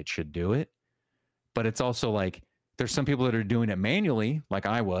I think it should do it. But it's also like, there's some people that are doing it manually, like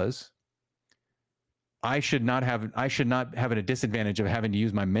I was. I should not have at a disadvantage of having to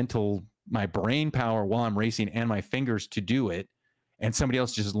use my brain power while I'm racing and my fingers to do it. And somebody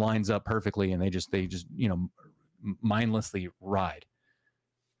else just lines up perfectly, and they just mindlessly ride.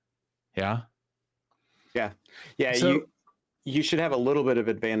 Yeah. So, you should have a little bit of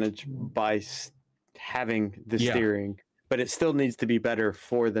advantage by having the steering, but it still needs to be better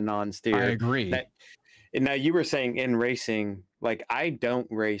for the non-steer. I agree. Now you were saying in racing, like I don't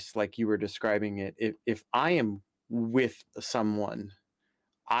race like you were describing it. If I am with someone,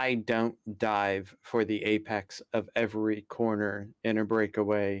 I don't dive for the apex of every corner in a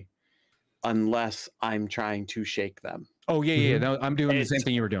breakaway unless I'm trying to shake them. Oh yeah. No, I'm doing the same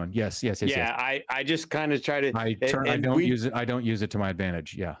thing you were doing. Yes. Yeah, I just kind of try to. I don't use it. I don't use it to my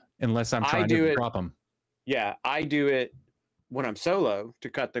advantage. Yeah, unless I'm trying to drop them. Yeah, I do it when I'm solo to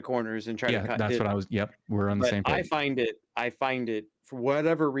cut the corners and try to cut. Yeah, that's what I was. Yep, we're on the same page. I find it for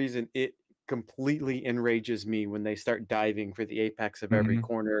whatever reason, it completely enrages me when they start diving for the apex of every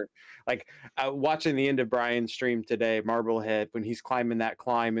corner. Like watching the end of Brian's stream today, Marblehead, when he's climbing that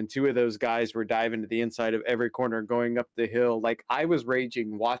climb, and 2 of those guys were diving to the inside of every corner going up the hill. Like I was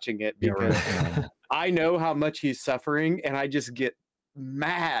raging watching it because I know how much he's suffering, and I just get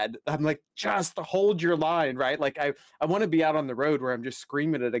mad. I'm like, just hold your line, right? Like I want to be out on the road where I'm just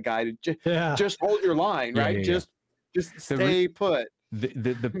screaming at a guy to just hold your line, right? Just stay put.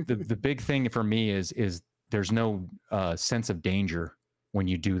 The big thing for me is there's no sense of danger when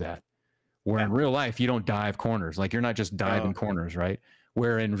you do that. Where in real life, you don't dive corners. Like you're not just diving corners, right?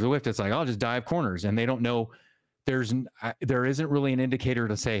 Where in Zwift, it's like, I'll just dive corners, and they don't know there isn't really an indicator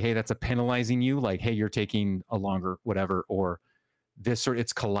to say, hey, that's a penalizing you, like, hey, you're taking a longer whatever, or this, or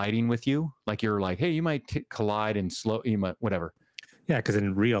it's colliding with you, like you're like, hey, you might collide and slow, you might whatever. Yeah, because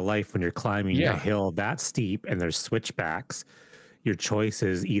in real life, when you're climbing a hill that steep and there's switchbacks, your choice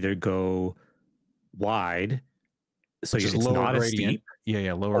is either go wide, so it's not as steep,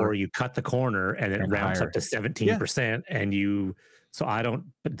 lower, or you cut the corner and it ramps up to 17%, and you. So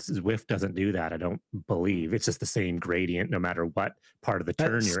but Zwift doesn't do that. I don't believe it's just the same gradient no matter what part of the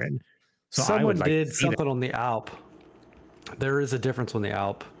turn you're in. So someone did something on the Alp. There is a difference on the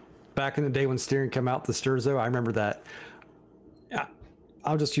Alp. Back in the day when steering came out, the Sturzo, I remember that.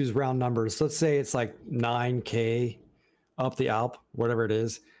 I'll just use round numbers. Let's say it's like 9K up the Alp, whatever it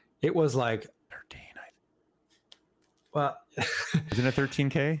is. It was like 13. Well, isn't it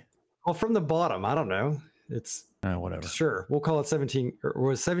 13K? Well, from the bottom, I don't know. It's whatever. Sure, we'll call it 17 or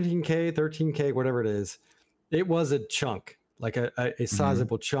was 17K, 13K, whatever it is. It was a chunk, like a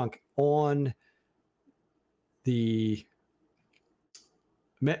sizable chunk on the.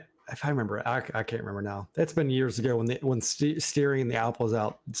 If I remember, I can't remember now. That's been years ago when steering the Alp was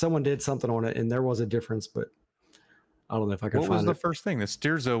out. Someone did something on it, and there was a difference, but I don't know if I can find it. What was the first thing? The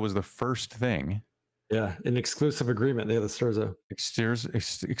Sturzo was the first thing. Yeah, an exclusive agreement. They had the Sturzo.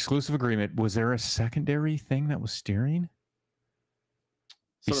 Exclusive agreement. Was there a secondary thing that was steering?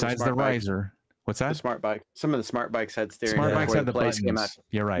 Besides the riser? What's that? The smart bike. Some of the smart bikes had steering. Smart bikes had the buttons.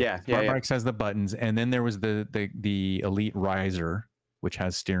 You're right. Yeah, smart bikes has the buttons, and then there was the Elite riser, which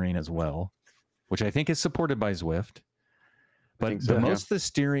has steering as well, which I think is supported by Zwift. But most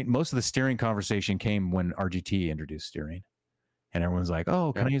of the steering conversation came when RGT introduced steering, and everyone's like,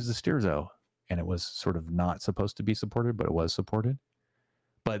 "Oh, can I use the Sturzo?" And it was sort of not supposed to be supported, but it was supported.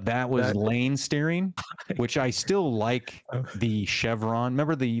 But that was lane steering, which I still like the chevron.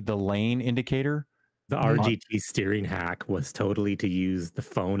 Remember the lane indicator? The RGT steering hack was totally to use the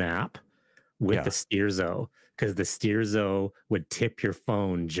phone app with the Steerzo, because the Steerzo would tip your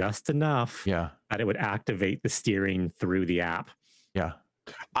phone just enough that it would activate the steering through the app. Yeah.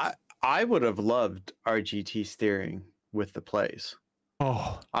 I would have loved RGT steering with the plays.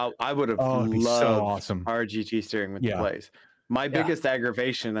 Oh, I would have loved so awesome. RGT steering with the plays. My biggest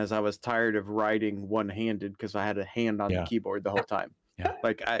aggravation is I was tired of writing one-handed because I had a hand on the keyboard the whole time. Yeah.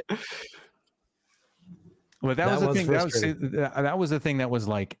 Like well, that was the thing. That was the thing that was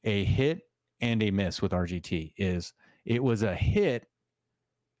like a hit and a miss with RGT. Is it was a hit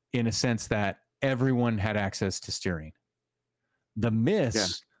in a sense that everyone had access to steering. The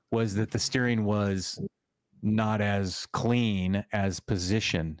miss was that the steering was not as clean as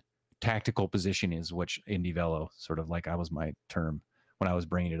tactical position is, which Indie Velo sort of like, I was my term when I was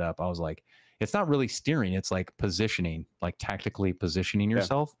bringing it up. I was like, it's not really steering. It's like positioning, like tactically positioning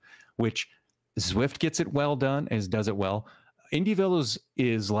yourself, which Zwift gets it well done, does it well. Indie Velo's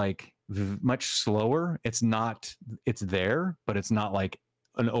is like much slower. It's there, but it's not like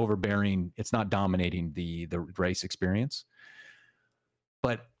an overbearing, it's not dominating the race experience.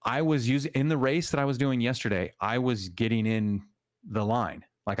 But I was using in the race that I was doing yesterday, I was getting in the line.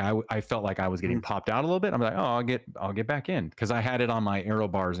 Like I felt like I was getting popped out a little bit. I'm like, oh, I'll get back in, because I had it on my aero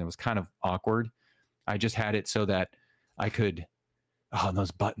bars and it was kind of awkward. I just had it so that I could. Oh, and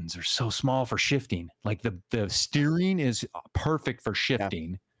those buttons are so small for shifting. Like the steering is perfect for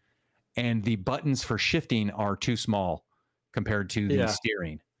shifting, and the buttons for shifting are too small compared to the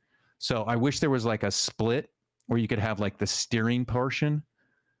steering. So I wish there was like a split where you could have like the steering portion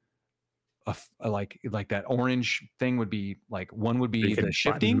of like that orange thing would be like, one would be the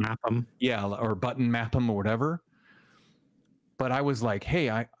shifting, map them. or button map them or whatever. But I was like, hey,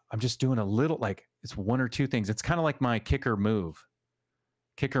 I'm just doing a little, like it's one or two things. It's kind of like my kicker move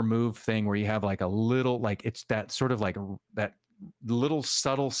thing where you have like a little, like it's that sort of like that little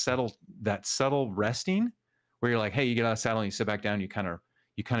subtle resting where you're like, hey, you get out of the saddle and you sit back down, you kind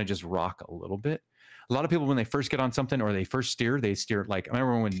of just rock a little bit. A lot of people, when they first get on something or they first steer, they steer like, I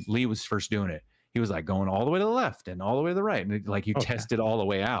remember when Lee was first doing it, he was like going all the way to the left and all the way to the right. And like you test it all the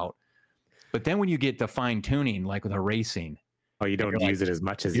way out. But then when you get the fine tuning, like with a racing, you don't use it as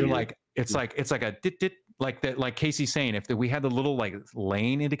much as you're like, it's like a dit, like that, like Casey's saying, if we had the little like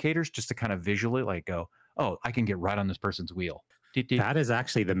lane indicators just to kind of visually like go, oh, I can get right on this person's wheel. That is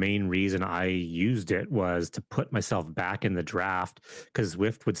actually the main reason I used it, was to put myself back in the draft, because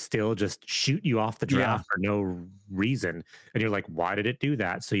Zwift would still just shoot you off the draft for no reason. And you're like, why did it do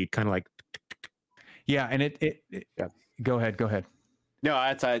that? So you kind of like, and it go ahead. No,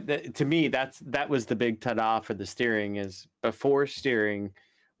 that's to me, that was the big ta-da for the steering. Is before steering,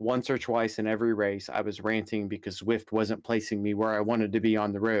 once or twice in every race, I was ranting because Zwift wasn't placing me where I wanted to be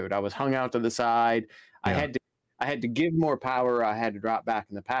on the road. I was hung out to the side. I I had to give more power, or I had to drop back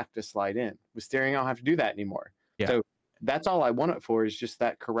in the pack to slide in. With steering, I don't have to do that anymore. Yeah. So that's all I want it for, is just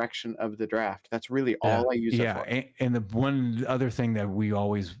that correction of the draft. That's really all I use it for. And the one other thing that we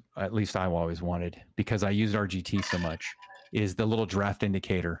always, at least I always wanted, because I used RGT so much, is the little draft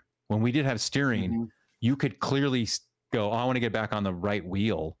indicator. When we did have steering, you could clearly go, oh, I want to get back on the right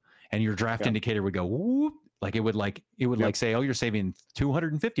wheel, and your draft indicator would go whoop, like it would like say, oh, you're saving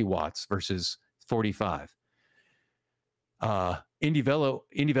 250 watts versus 45. Indy Velo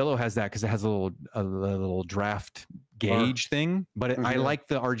has that because it has a little draft gauge thing, but I like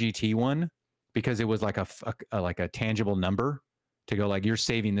the RGT one because it was like a tangible number to go like, you're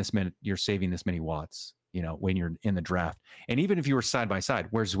saving this many watts, you know, when you're in the draft. And even if you were side by side,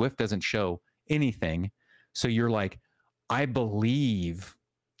 where Zwift doesn't show anything, so you're like, I believe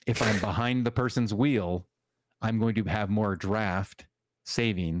if I'm behind the person's wheel, I'm going to have more draft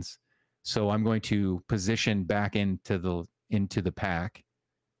savings, so I'm going to position back into the pack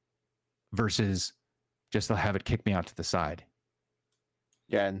versus just to have it kick me out to the side.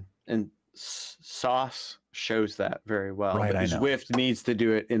 Yeah, and Sauce shows that very well. Right, but Zwift needs to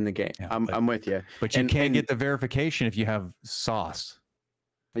do it in the game. Yeah, I'm with you. But you can't get the verification if you have Sauce.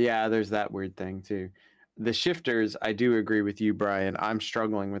 Yeah, there's that weird thing too. The shifters, I do agree with you, Brian. I'm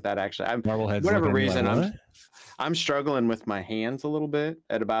struggling with that actually. Whatever reason, I'm struggling with my hands a little bit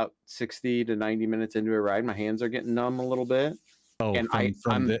at about 60 to 90 minutes into a ride. My hands are getting numb a little bit. Oh, and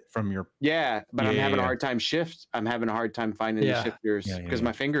from your but I'm having a hard time I'm having a hard time finding the shifters because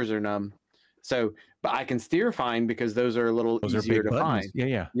my fingers are numb. So, but I can steer fine because those are a little easier to find.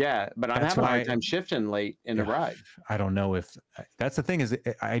 Yeah. But I'm having a hard time shifting late in the ride. I don't know if that's the thing, is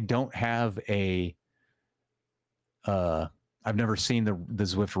I don't have a. I've never seen the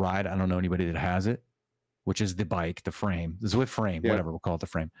Zwift ride. I don't know anybody that has it, which is the bike, the frame, the Zwift frame, whatever we'll call it, the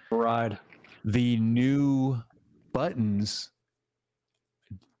frame. Ride. The new buttons,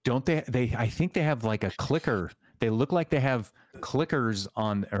 don't they? I think they have like a clicker. They look like they have clickers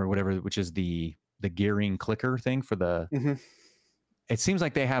on, or whatever, which is the gearing clicker thing for the. It seems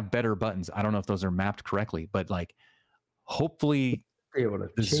like they have better buttons. I don't know if those are mapped correctly, but like, hopefully, the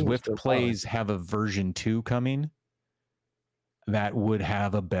Zwift plays have a version 2 coming that would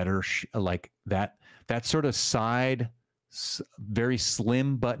have a better like that sort of side, very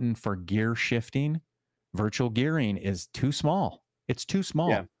slim button for gear shifting. Virtual gearing is too small. It's too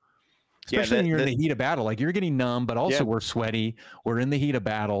small. Especially when you're in the heat of battle. Like, you're getting numb, but also we're sweaty. We're in the heat of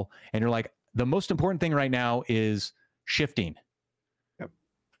battle, and you're like, the most important thing right now is shifting.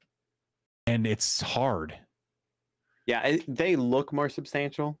 And it's hard. Yeah, they look more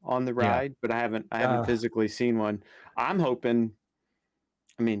substantial on the ride, but I haven't physically seen one. I'm hoping.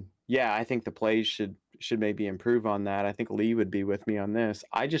 I mean, I think the plays should maybe improve on that. I think Lee would be with me on this.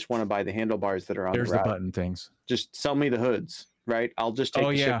 I just want to buy the handlebars that are on the ride. There's the button things. Just sell me the hoods, right? I'll just take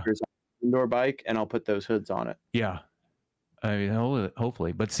the shifters off the indoor bike and I'll put those hoods on it. Yeah. I mean,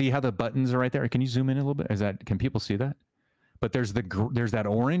 hopefully. But see how the buttons are right there? Can you zoom in a little bit? Can people see that? But there's that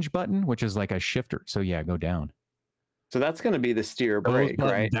orange button, which is like a shifter. So yeah, go down. So that's going to be the steer brake,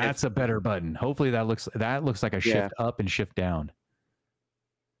 right? That's a better button. Hopefully that looks like a shift up and shift down.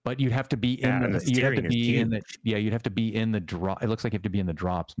 But you'd have to be in you'd have to be in the drop. It looks like you have to be in the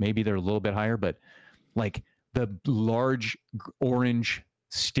drops. Maybe they're a little bit higher, but like the large orange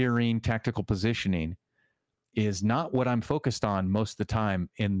steering tactical positioning is not what I'm focused on most of the time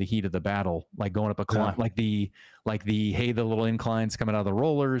in the heat of the battle, like going up a climb, like the the little inclines coming out of the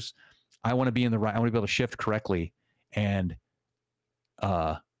rollers. I want to be in the right. I want to be able to shift correctly, and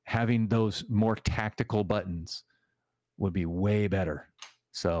having those more tactical buttons would be way better.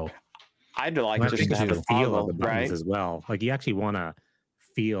 So I'd like just to have a feel of the buttons as well. Like, you actually want to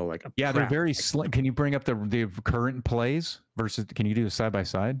feel like a they're very slim. Can you bring up the current plays versus? Can you do a side by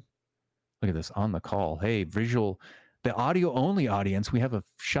side? Look at this on the call. Hey, visual, the audio only audience. We have a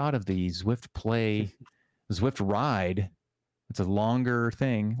shot of the Zwift play, Zwift ride. It's a longer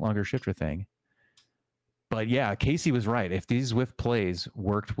shifter thing. But yeah, Casey was right. If these Zwift plays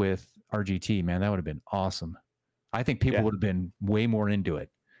worked with RGT, man, that would have been awesome. I think people would have been way more into it.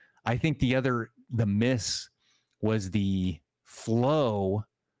 I think the miss was the flow,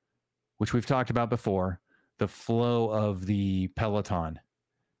 which we've talked about before, the flow of the Peloton.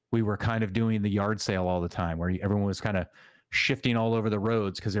 We were kind of doing the yard sale all the time, where everyone was kind of shifting all over the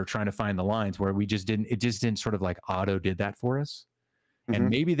roads because they were trying to find the lines, where it just didn't sort of like auto did that for us. And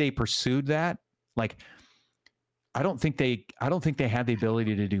maybe they pursued that. Like, I don't think they had the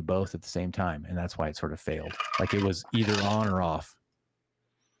ability to do both at the same time, and that's why it sort of failed. Like, it was either on or off.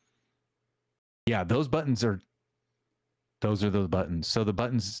 Yeah, those buttons are those buttons. So the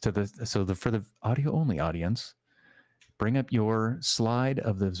buttons for the audio only audience, bring up your slide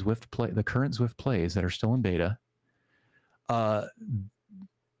of the Zwift play, the current Zwift plays that are still in beta.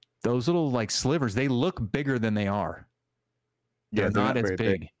 Those little like slivers, they look bigger than they are. They're not as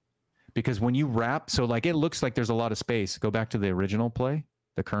big. Because when you wrap, so like it looks like there's a lot of space. Go back to the original play,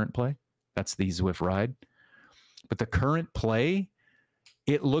 the current play. That's the Zwift ride. But the current play,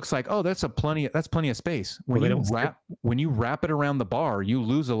 it looks like, oh, that's plenty of space. When you wrap it around the bar, you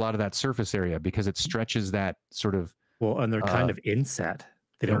lose a lot of that surface area because it stretches that sort of. Well, and they're kind of inset.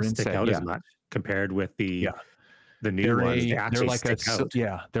 They don't stick out as much compared with the new ones. They actually stick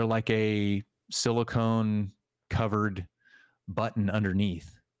out. They're like a silicone covered button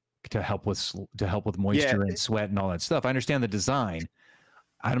underneath to help with moisture and sweat and all that stuff. I understand the design.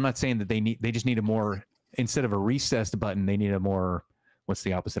 I'm not saying that they just need a more, instead of a recessed button, they need a more, what's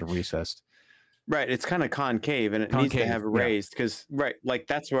the opposite of recessed? Right. It's kind of concave and it needs to have raised because, like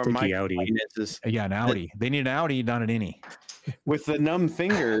that's where my point is. Yeah, an outie. They need an outie, not an innie. With the numb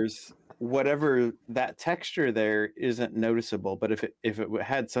fingers, whatever that texture there isn't noticeable, but if it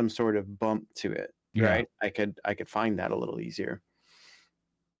had some sort of bump to it, right, I could find that a little easier.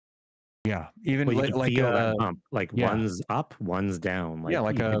 Yeah, even like one's up, one's down. Like,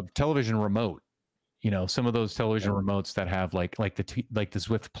 like a television remote. You know, some of those television remotes that have like the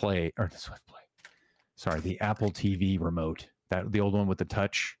Zwift Play or the Zwift Play. Sorry, the Apple TV remote, the old one with the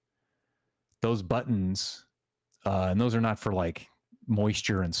touch. Those buttons, and those are not for like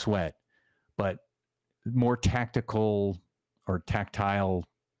moisture and sweat, but more tactical or tactile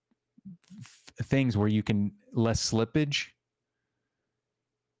things where you can less slippage.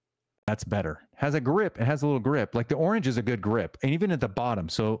 That's better. Has a grip. It has a little grip. Like the orange is a good grip, and even at the bottom.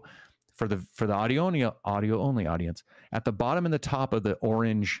 So for the audio only audience, at the bottom and the top of the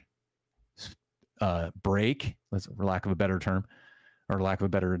orange brake, for lack of a better term or lack of a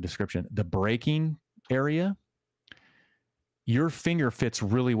better description, the braking area, your finger fits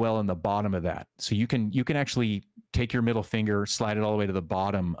really well in the bottom of that. So you can actually take your middle finger, slide it all the way to the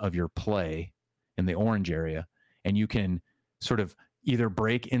bottom of your play in the orange area, and you can sort of either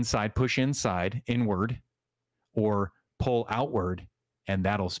brake inside, push inside, inward, or pull outward, and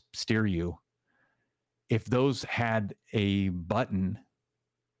that'll steer you. If those had a button,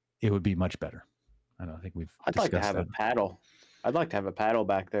 it would be much better. I don't think I'd like to have a paddle. I'd like to have a paddle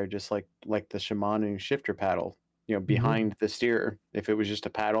back there, just like the Shimano shifter paddle, you know, behind the steerer. If it was just a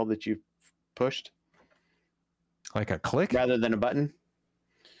paddle that you pushed, like a click, rather than a button.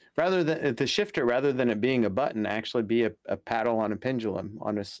 Rather than the shifter, rather than it being a button, actually be a paddle on a pendulum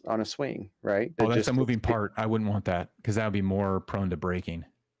on a swing, right? Oh, that's a moving part. I wouldn't want that because that would be more prone to breaking.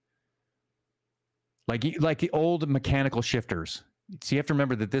 Like the old mechanical shifters. So you have to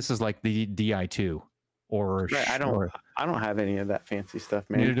remember that this is like the Di2 or. Right, I don't have any of that fancy stuff,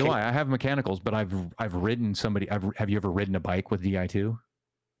 man. Neither do I. I have mechanicals, but I've ridden somebody. Have you ever ridden a bike with Di2?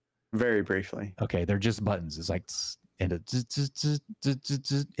 Very briefly. Okay, they're just buttons. It's like. And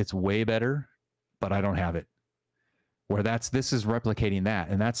it's way better, but I don't have it. Where this is replicating that,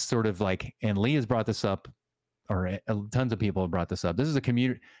 and that's sort of like, and Lee has brought this up, or tons of people have brought this up. This is a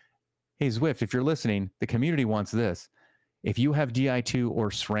community. Hey Zwift, if you're listening, the community wants this. If you have Di2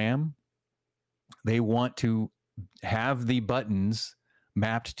 or SRAM, they want to have the buttons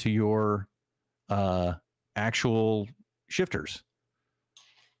mapped to your actual shifters.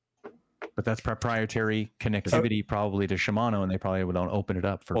 But that's proprietary connectivity probably to Shimano, and they probably don't open it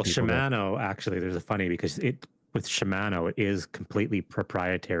up for people. Shimano, actually, there's a funny because with Shimano, it is completely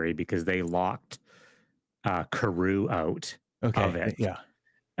proprietary because they locked Karoo out of it. Yeah.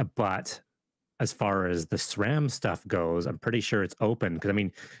 But as far as the SRAM stuff goes, I'm pretty sure it's open because I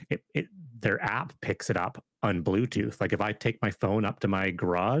mean, their app picks it up on Bluetooth. Like if I take my phone up to my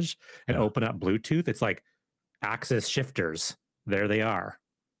garage and open up Bluetooth, it's like Axis shifters. There they are.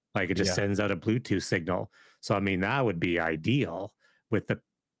 Like it just sends out a Bluetooth signal. So, I mean, that would be ideal with the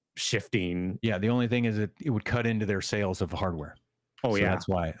shifting. Yeah. The only thing is it would cut into their sales of hardware. Oh, so that's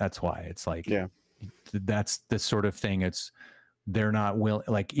why it's like, that's the sort of thing. They're not willing,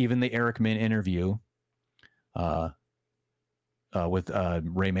 like even the Eric Min interview with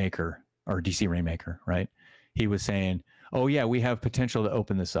Raymaker or DC Raymaker, right? He was saying, oh yeah, we have potential to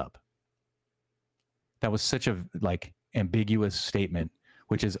open this up. That was such a like ambiguous statement,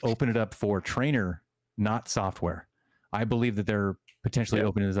 which is open it up for trainer, not software. I believe that they're potentially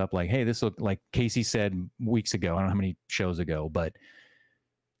opening this up like, hey, this look like Casey said weeks ago. I don't know how many shows ago, but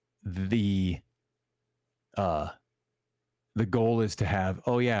the goal is to have,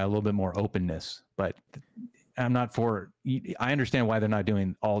 a little bit more openness, but I'm not for, I understand why they're not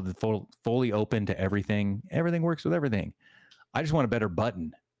doing all the fully open to everything. Everything works with everything. I just want a better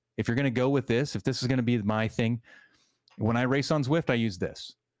button. If you're going to go with this, if this is going to be my thing, When I race on Zwift, I use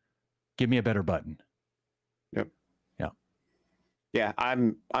this. Give me a better button. Yep. Yeah. Yeah,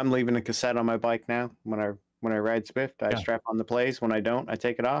 I'm leaving a cassette on my bike now. When I ride Zwift, I strap on the plays. When I don't, I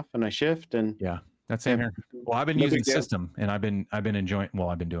take it off and I shift. And yeah, that's same here. Well, I've been using system, and I've been enjoying. Well,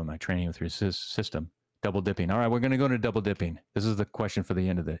 I've been doing my training through system, double dipping. All right, we're going to go into double dipping. This is the question for the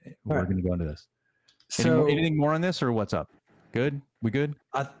end of the. We're going to go into this. So anything more on this, or what's up? Good. We good?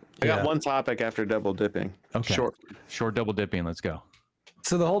 I got one topic after double dipping. Okay. Short double dipping. Let's go.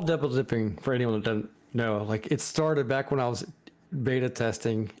 So the whole double dipping, for anyone who doesn't know, like it started back when I was beta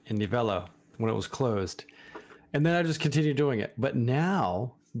testing in Nivelo when it was closed. And then I just continued doing it. But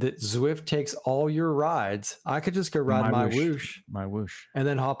now that Zwift takes all your rides, I could just go ride MyWhoosh, and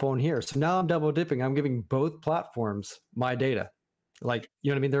then hop on here. So now I'm double dipping. I'm giving both platforms my data. Like,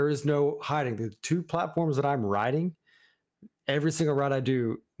 you know what I mean? There is no hiding. The two platforms that I'm riding, every single ride I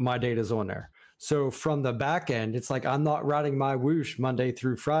do, my data is on there. So from the back end, it's like I'm not riding MyWhoosh Monday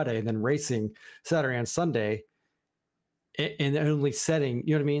through Friday and then racing Saturday and Sunday and only setting,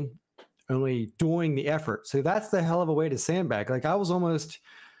 you know what I mean? Only doing the effort. So that's the hell of a way to sandbag. Like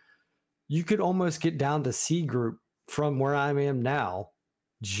you could almost get down to C group from where I am now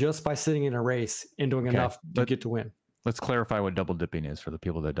just by sitting in a race and doing enough to get to win. Let's clarify what double dipping is for the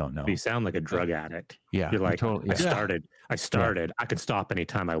people that don't know. You sound like a drug addict. Yeah. You're like, totally, I started. Yeah. I could stop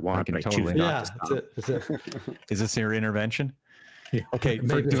anytime I want, but I choose not to stop. That's it. Is this your intervention? Yeah. Okay.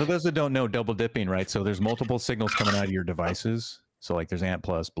 For those that don't know, double dipping, right? So there's multiple signals coming out of your devices. So like there's ANT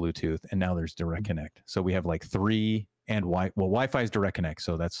Plus, Bluetooth, and now there's Direct Connect. So we have like 3 and Wi-Fi is Direct Connect.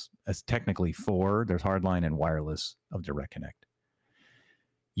 So that's technically 4. There's hardline and wireless of Direct Connect.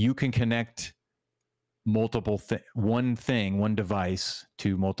 You can connect one device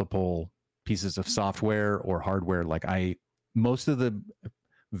to multiple pieces of software or hardware. Like most of the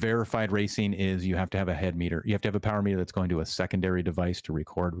verified racing is you have to have a head meter. You have to have a power meter that's going to a secondary device to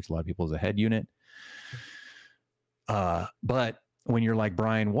record, which a lot of people is a head unit. But when you're like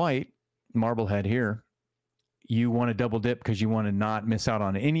Brian White, Marblehead here, you want to double dip because you want to not miss out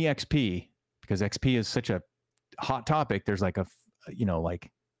on any XP, because XP is such a hot topic. There's like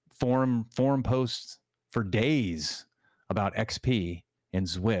like forum posts for days about XP in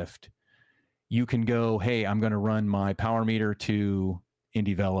Zwift. You can go, hey, I'm going to run my power meter to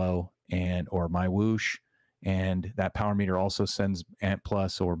IndyVelo or MyWhoosh, and that power meter also sends ANT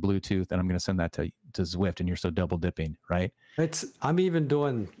Plus or Bluetooth, and I'm going to send that to Zwift, and you're so double dipping, right? I'm even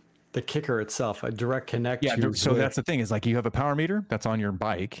doing the kicker itself, a direct connect. Yeah, so that's the thing is like you have a power meter that's on your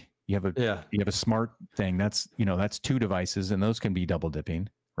bike. You have a smart thing that's 2 devices, and those can be double dipping,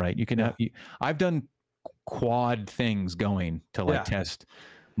 right? You can I've done quad things going to test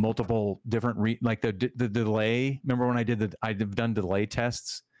multiple different like the delay. Remember when I've done delay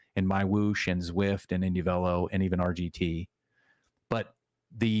tests in MyWhoosh and Zwift and IndyVelo and even RGT, but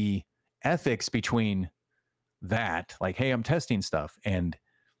the ethics between that, like, hey, I'm testing stuff, and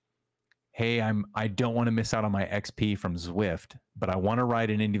hey, I don't want to miss out on my XP from Zwift, but I want to ride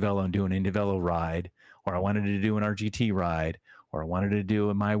an IndyVelo and do an IndyVelo ride, or I wanted to do an RGT ride, or I wanted to do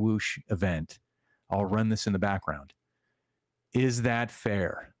a MyWhoosh event. I'll run this in the background. Is that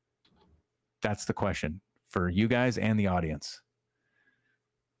fair? That's the question for you guys and the audience.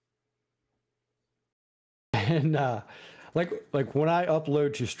 And like when I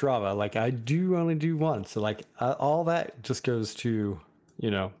upload to Strava, like I do only do one. So like all that just goes to,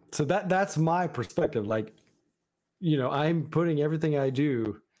 so that's my perspective. Like, I'm putting everything I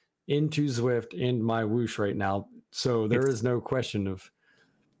do into Zwift in MyWhoosh right now. So there is no question of,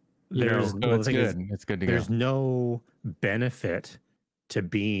 it's good to go. There's no benefit to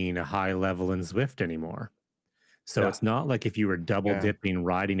being a high level in Zwift anymore. So it's not like if you were double dipping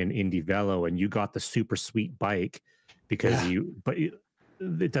riding an IndyVelo and you got the super sweet bike because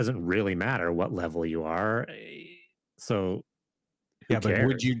it doesn't really matter what level you are. So but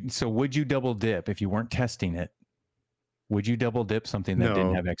would you double dip if you weren't testing it? Would you double dip something that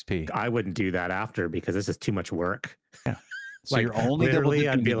didn't have XP? I wouldn't do that after, because this is too much work. Yeah. So you're only double dipping.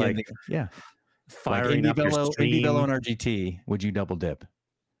 I'd be like, firing up your stream. IndyVelo and RGT, would you double dip?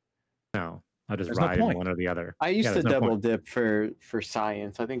 No, I'll just ride in one or the other. I used to double dip for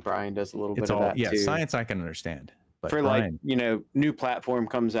science. I think Brian does a little bit of that too. Science I can understand. But for Brian, new platform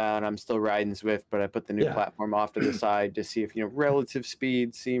comes out, I'm still riding Zwift, but I put the new platform off to the side to see if, relative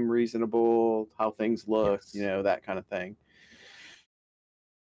speeds seem reasonable, how things look, that kind of thing.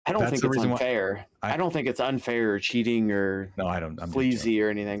 I don't think it's unfair. I don't think it's unfair or cheating or sleazy or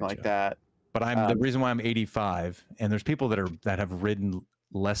anything like that. But the reason why I'm 85, and there's people that have ridden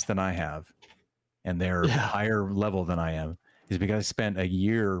less than I have, and they're higher level than I am, is because I spent a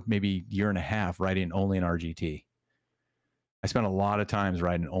year, maybe year and a half riding only an RGT. I spent a lot of times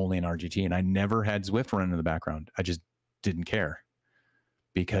riding only in RGT, and I never had Zwift running in the background. I just didn't care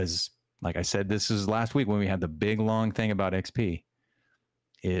because, like I said, this is last week when we had the big long thing about XP.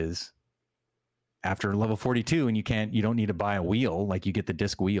 Is after level 42, and you don't need to buy a wheel, like you get the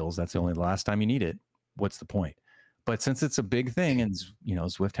disc wheels. That's the last time you need it. What's the point? But since it's a big thing, and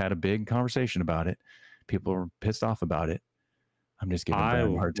Zwift had a big conversation about it, people are pissed off about it. I'm just giving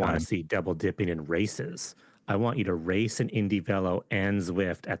them a hard time. I want to see double dipping in races. I want you to race an Indy Velo and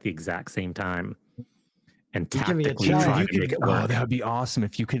Zwift at the exact same time, and tactically try to make it work. Oh, that would be awesome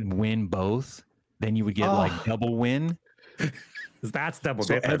if you could win both. Then you would get like double win. That's double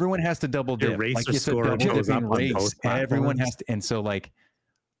so dip. Everyone has to double dip. Your race like score goes up race. On both everyone has to, and so like,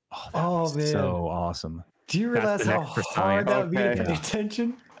 man, so awesome. Do you realize how hard that would be to pay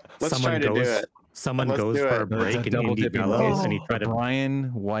attention? Let's try to do it. Someone goes for a break in Indy Velos, and he tried to Brian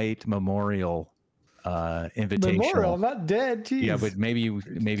White Memorial invitation. Memorial, I'm not dead. Jeez. Yeah, but maybe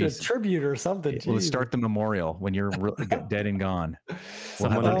a tribute or something. We'll start the memorial when you're dead and gone.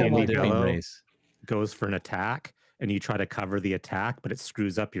 Someone on Indy Velo race goes for an attack, and you try to cover the attack, but it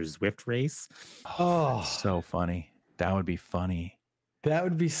screws up your Zwift race. Oh, so funny. That would be funny. That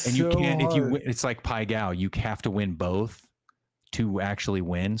would be so And you can't, hard. if you win, it's like Pai Gow. You have to win both to actually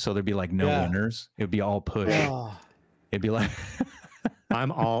win. So there'd be like no winners. It would be all push. It'd be like,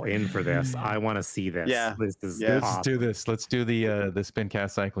 I'm all in for this. I want to see this. Yeah. This is Let's do this. Let's do the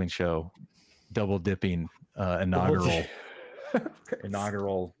Spincast Cycling Show double dipping inaugural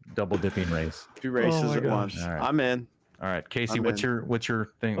double dipping race. 2 races at once. All right. I'm in. All right, Casey, what's your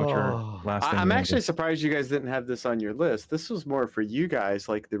thing? What's your last thing? I'm actually surprised you guys didn't have this on your list. This was more for you guys,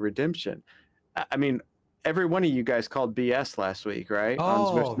 like the redemption. I mean, every one of you guys called BS last week, right?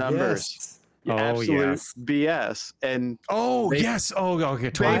 On Zwift numbers. Yes. Yeah, absolute BS. And yes. Oh, okay.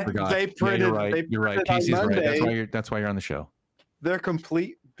 Totally forgot. They printed. You're right. Casey's right. That's why you're on the show. They're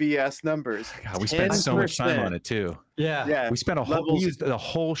complete BS numbers. God, we spent so much time on it too. Yeah. We spent we used the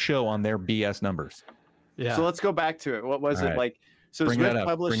whole show on their BS numbers. Yeah. So let's go back to it. What was it like? So bring Zwift that up.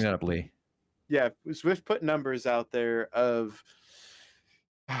 published. Bring that up, Lee. Yeah, Zwift put numbers out there of.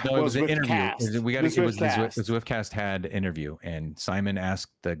 No, it was an interview. Cast. It was the Zwiftcast had interview, and Simon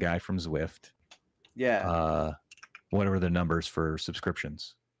asked the guy from Zwift. Yeah. What are the numbers for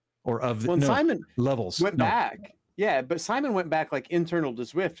subscriptions, or of the Simon levels went back. Yeah, but Simon went back like internal to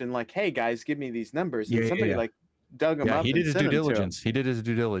Zwift and like, hey guys, give me these numbers. And somebody like dug them up. He did his due diligence. He did his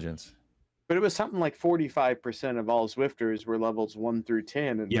due diligence. But it was something like 45% of all Zwifters were levels 1 through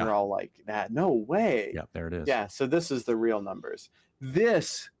 10, and we're all like, that no way. Yeah, there it is. Yeah, so this is the real numbers.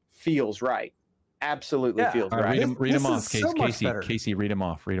 This feels right. Absolutely feels right. Read them off, Casey. Read them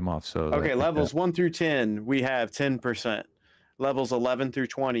off. Read them off. So okay, levels 1 through 10, we have 10%. Levels 11 through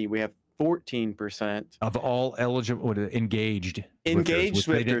 20, we have 14% of all eligible engaged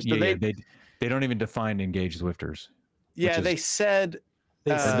Zwifters. They don't even define engaged Zwifters. Yeah, they said.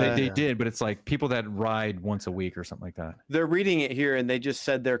 They did, but it's like people that ride once a week or something like that. They're reading it here, and they just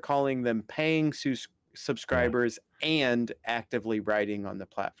said they're calling them paying subscribers and actively riding on the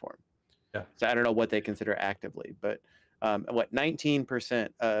platform. Yeah. So I don't know what they consider actively, but 19%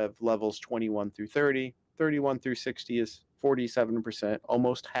 of levels 21 through 30, 31 through 60 is 47%,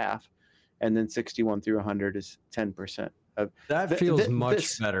 almost half, and then 61 through 100 is 10%. That feels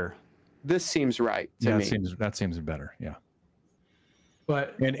much better. This seems right to me. That seems better. Yeah.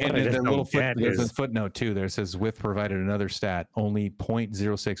 But and the little there's a footnote too. There says Zwift provided another stat, only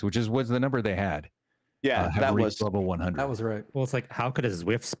 0.06, which was the number they had. Yeah, that was level 100. That was right. Well, it's like, how could a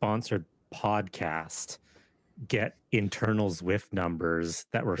Zwift sponsored podcast get internal Zwift numbers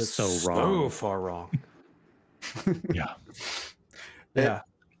that were so wrong? So far wrong. Yeah.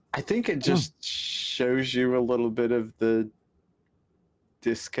 I think it just shows you a little bit of the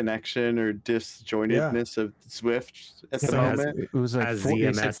disconnection or disjointedness of Zwift at the moment. It was like as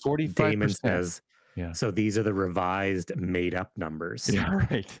ZMS 45%. Damon says. Yeah. So these are the revised made up numbers. Yeah,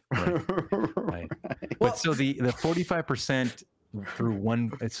 right. But so the 45%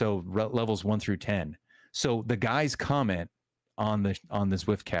 through levels 1 through 10. So the guy's comment on the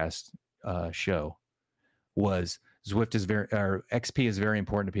Zwiftcast show was Zwift is XP is very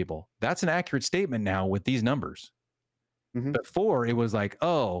important to people. That's an accurate statement now with these numbers. Mm-hmm. Before it was like,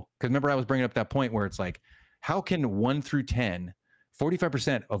 because remember I was bringing up that point where it's like, how can 1 through 10,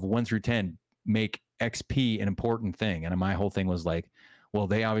 45% of 1 through 10 make XP an important thing? And my whole thing was like, well,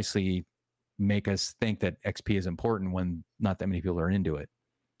 they obviously make us think that XP is important when not that many people are into it.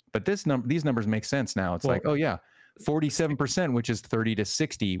 But these numbers make sense now. It's 47%, which is 30 to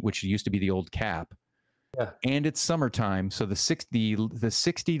 60, which used to be the old cap. Yeah. And it's summertime, so the 60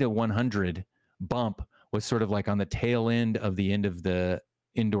 to 100 bump was sort of like on the tail end of the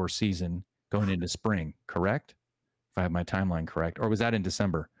indoor season going into spring, correct? If I have my timeline correct, or was that in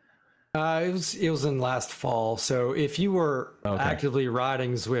December? It was in last fall. So if you were actively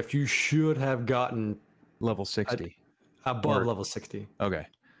riding Zwift, you should have gotten level 60 above level 60. Okay,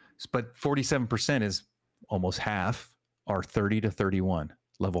 but 47% is almost half, or 30 to 31.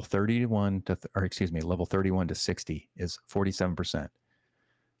 Level 31 to, or excuse me, level 31 to 60 is 47%.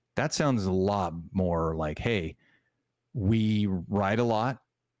 That sounds a lot more like, hey, we ride a lot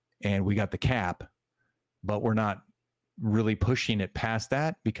and we got the cap, but we're not really pushing it past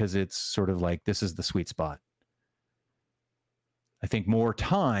that because it's sort of like, this is the sweet spot. I think more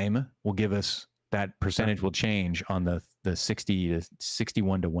time will give us that percentage will change on the 60 to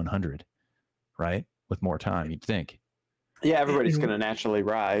 61 to 100, right? With more time, you'd think. Yeah, everybody's going to naturally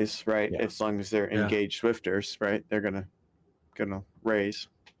rise, right? Yeah. As long as they're engaged Swifters, right? They're gonna raise.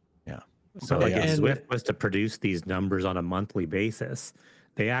 Yeah. So like if Zwift was to produce these numbers on a monthly basis,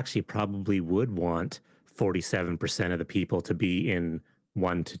 they actually probably would want 47% of the people to be in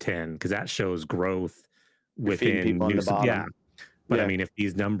 1 to 10, because that shows growth within people on the bottom. Yeah. But I mean, if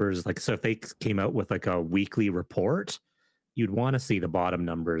these numbers, like, so if they came out with like a weekly report, you'd want to see the bottom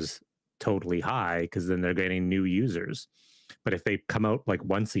numbers totally high, because then they're getting new users. But if they come out like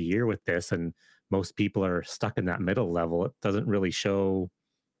once a year with this and most people are stuck in that middle level, it doesn't really show,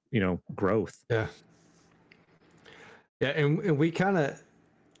 growth. Yeah. Yeah. And we kind of,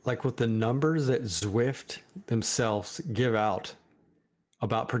 like with the numbers that Zwift themselves give out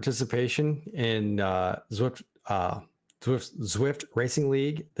about participation in Zwift Racing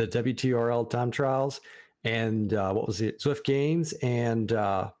League, the WTRL time trials, and what was it? Zwift Games and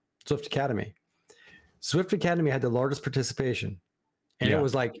Zwift Academy. Zwift Academy had the largest participation, and it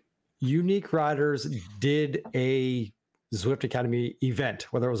was like unique riders did a Zwift Academy event,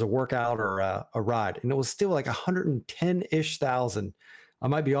 whether it was a workout or a ride, and it was still like 110-ish thousand. I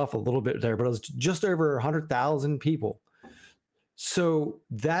might be off a little bit there, but it was just over 100,000 people. So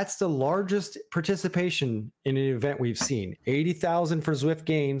that's the largest participation in an event we've seen. 80,000 for Zwift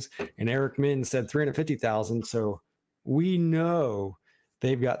Games, and Eric Min said 350,000. So we know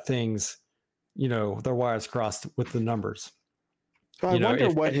they've got things, their wires crossed with the numbers. So I wonder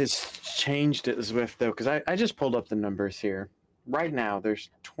what has changed at Zwift, though, because I just pulled up the numbers here. Right now,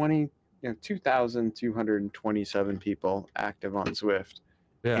 there's 2,227 people active on Zwift.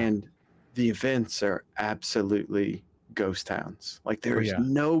 Yeah. And the events are absolutely ghost towns. Like there's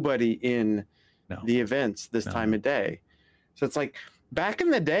nobody in the events this time of day. So it's like back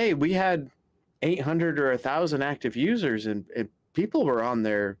in the day, we had 800 or 1,000 active users, and people were on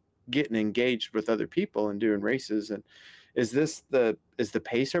there getting engaged with other people and doing races. And is the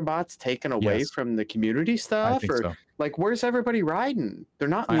Pacer bots taken away from the community stuff? I think so. Like, where's everybody riding? They're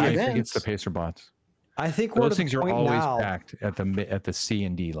not in the events. I think it's the Pacer bots. I think those things are always packed at the C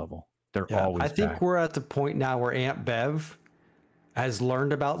and D level. They're always packed. I think we're at the point now where Aunt Bev has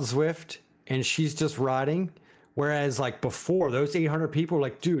learned about Zwift and she's just riding. Whereas like before, those 800 people were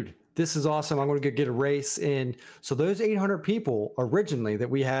like, dude, this is awesome. I'm going to go get a race. And so those 800 people originally that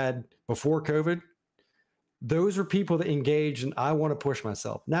we had before COVID, those are people that engage and I want to push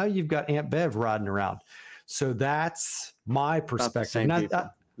myself. Now you've got Aunt Bev riding around. So that's my perspective. And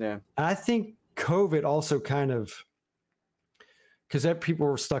I think COVID also kind of, because people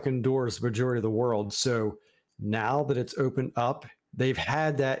were stuck indoors the majority of the world. So now that it's opened up, they've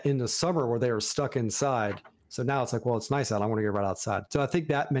had that in the summer where they were stuck inside. So now it's like, well, it's nice out. I want to get right outside. So I think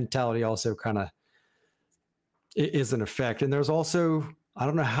that mentality also kind of is an effect. And there's also, I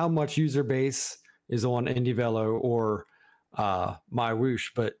don't know how much user base is on IndieVelo or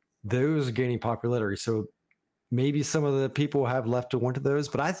MyWhoosh, but those are gaining popularity. So maybe some of the people have left to want to those.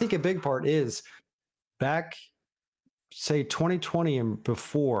 But I think a big part is back, say 2020 and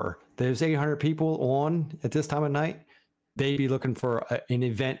before, there's 800 people on at this time of night, they'd be looking for an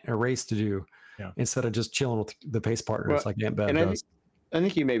event, a race to do instead of just chilling with the pace partners like Aunt Bev does. I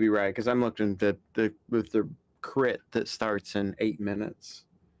think you may be right, because I'm looking at with the crit that starts in 8 minutes.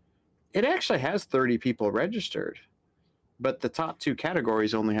 It actually has 30 people registered, but the top 2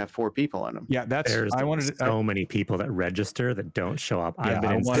 categories only have 4 people in them. Yeah, there's so many people that register that don't show up. I've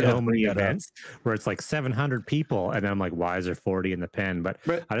been in so many events where it's like 700 people, and I'm like, why is there 40 in the pen? But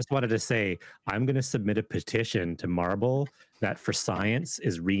I just wanted to say, I'm going to submit a petition to Marble that for science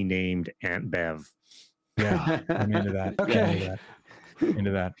is renamed Aunt Bev. Yeah, I'm into that. Okay.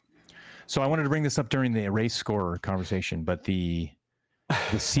 Into that. So I wanted to bring this up during the race score conversation, but the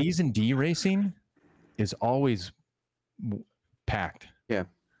season D racing is always packed. Yeah,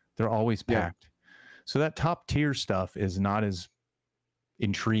 they're always packed. So that top tier stuff is not as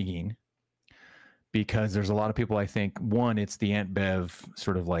intriguing, because there's a lot of people, I think, one, it's the Aunt Bev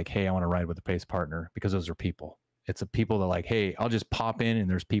sort of like, hey, I want to ride with a pace partner, because those are people. It's a people that like, hey, I'll just pop in and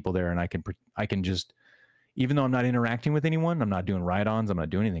there's people there and I can just, even though I'm not interacting with anyone, I'm not doing ride-ons, I'm not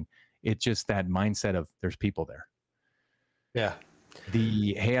doing anything. It's just that mindset of there's people there. Yeah.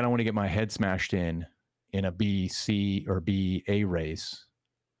 The, hey, I don't want to get my head smashed in a B, C, or B, A race.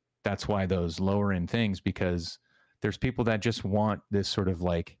 That's why those lower end things, because there's people that just want this sort of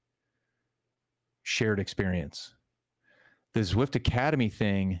like shared experience. The Zwift Academy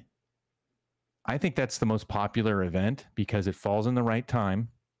thing, I think that's the most popular event because it falls in the right time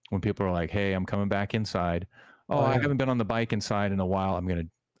when people are like, hey, I'm coming back inside. Oh, I haven't been on the bike inside in a while.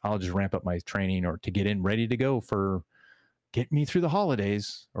 I'll just ramp up my training or to get in ready to go for get me through the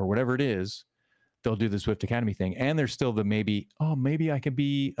holidays or whatever it is. They'll do the Zwift Academy thing. And there's still the maybe I could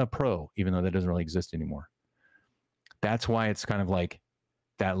be a pro, even though that doesn't really exist anymore. That's why it's kind of like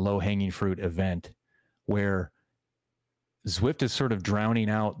that low hanging fruit event where Zwift is sort of drowning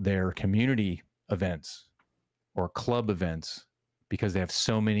out their community events or club events because they have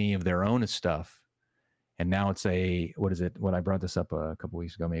so many of their own stuff. And now it's what I brought this up a couple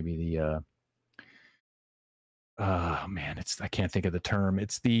weeks ago, maybe the, I can't think of the term.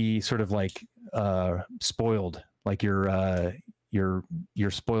 It's the sort of like, spoiled, like you're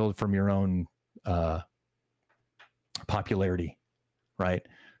spoiled from your own, popularity, right?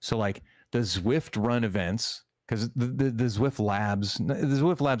 So like the Zwift run events, because the Zwift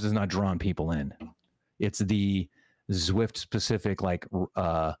Labs is not drawing people in. It's the Zwift specific like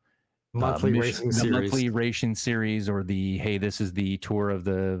monthly racing series, or the hey, this is the Tour of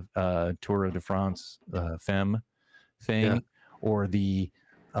the Tour de France Femme thing, or the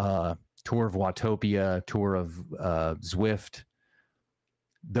Tour of Watopia, Tour of Zwift.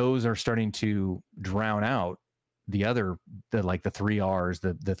 Those are starting to drown out the like the 3 R's,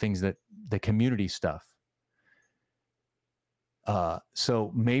 the things that the community stuff.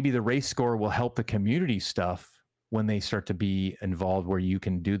 So maybe the race score will help the community stuff when they start to be involved, where you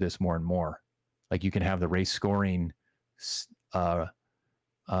can do this more and more. Like you can have the race scoring, what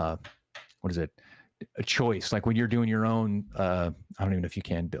is it? A choice. Like when you're doing your own, I don't even know if you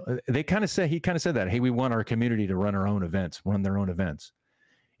can do it. He kind of said that, hey, we want our community to run their own events.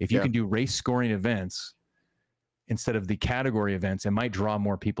 If you can do race scoring events instead of the category events, it might draw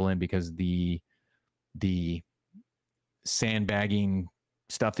more people in, because the sandbagging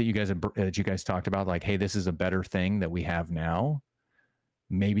stuff that you guys talked about, like, hey, this is a better thing that we have now.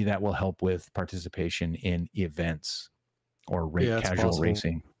 Maybe that will help with participation in events or casual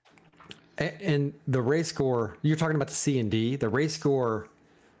racing. And the race score, you're talking about the C&D, the race score,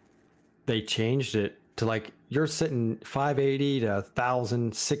 they changed it to like, you're sitting 580 to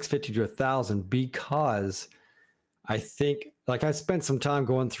 1,000, 650 to 1,000, because I think, like, I spent some time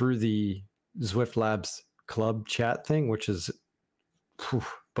going through the Zwift Labs club chat thing, which is,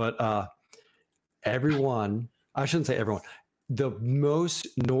 but everyone, I shouldn't say everyone, the most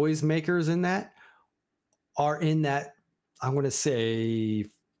noisemakers in that are in that, I'm going to say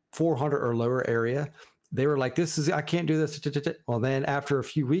 400 or lower area. They were like, I can't do this. Well, then after a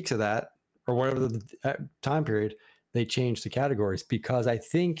few weeks of that, or whatever the time period, they changed the categories, because I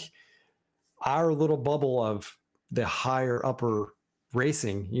think our little bubble of the higher upper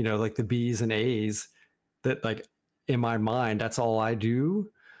racing, like the B's and A's, that like in my mind, that's all I do.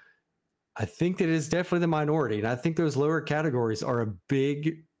 I think that is definitely the minority. And I think those lower categories are a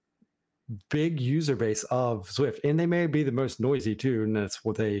big user base of Zwift, and they may be the most noisy too. And that's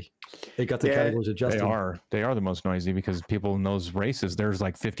what they got the categories adjusted. They are the most noisy, because people in those races, there's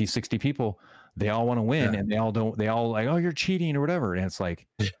like 50, 60 people. They all want to win, and they all like, oh, you're cheating or whatever. And it's like,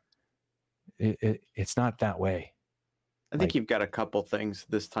 it's not that way. I think you've got a couple things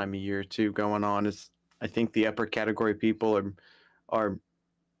this time of year too going on. Is I think the upper category people are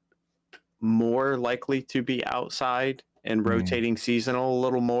more likely to be outside and rotating seasonal a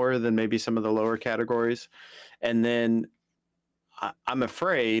little more than maybe some of the lower categories. And then I'm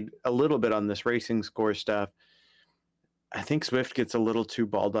afraid a little bit on this racing score stuff, I think Zwift gets a little too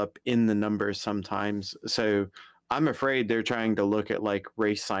balled up in the numbers sometimes. So I'm afraid they're trying to look at like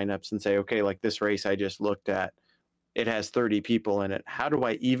race signups and say, okay, like this race I just looked at, it has 30 people in it.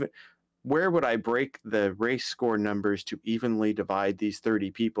 Where would I break the race score numbers to evenly divide these 30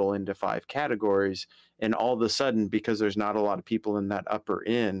 people into 5 categories? And all of a sudden, because there's not a lot of people in that upper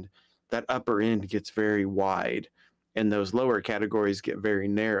end gets very wide, and those lower categories get very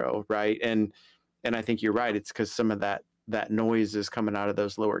narrow, right? And I think you're right. It's because some of that noise is coming out of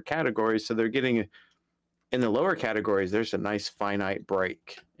those lower categories. So they're getting, in the lower categories, there's a nice finite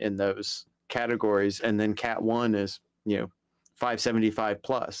break in those categories. And then Cat 1 is, 575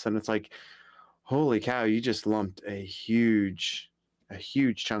 plus. And it's like, holy cow, you just lumped a huge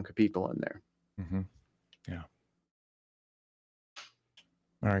chunk of people in there. Mm-hmm. Yeah.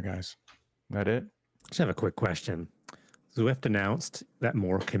 All right, guys. That it? Just have a quick question. Zwift announced that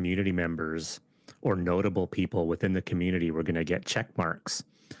more community members or notable people within the community were going to get check marks.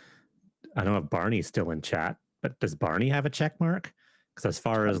 I don't know if Barney's still in chat, but does Barney have a check mark? Because as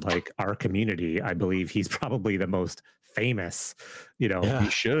far as like our community, I believe he's probably the most famous, you know. He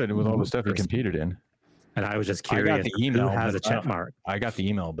should, with all the stuff he competed in. And I was just curious. I got the email. Who has a check mark? I got the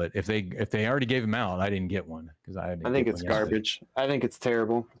email, but if they already gave him out, I didn't get one because I think it's garbage. I think it's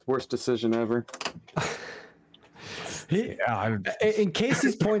terrible. Worst decision ever. And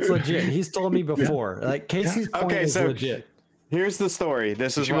Casey's point's legit. He's told me before. Like Casey's point is legit. Here's the story.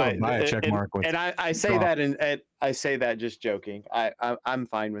 This is why. Buy a check mark with, and I say that, and I say that just joking. I'm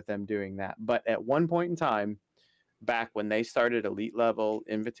fine with them doing that. But at one point in time, back when they started elite level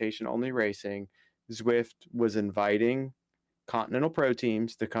invitation only racing, Zwift was inviting Continental Pro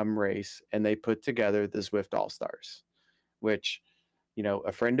teams to come race, and they put together the Zwift All Stars, which, you know,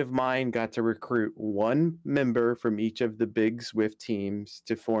 a friend of mine got to recruit one member from each of the big Zwift teams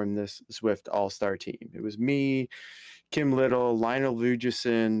to form this Zwift All Star team. It was me, Kim Little, Lionel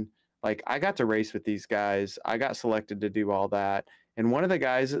Vujison. Like, I got to race with these guys. I got selected to do all that. And one of the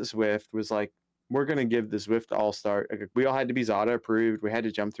guys at Zwift was like, we're going to give the Zwift All-Star. We all had to be Zada approved. We had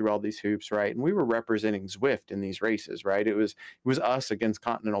to jump through all these hoops, right? And we were representing Zwift in these races, right? It was us against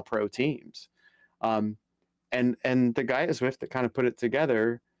Continental Pro teams. And the guy at Zwift that kind of put it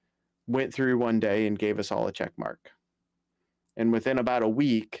together went through one day and gave us all a check mark. And within about a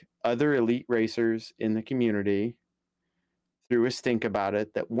week, other elite racers in the community threw a stink about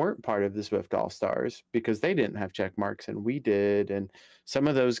it that weren't part of the Zwift All-Stars because they didn't have check marks and we did. And some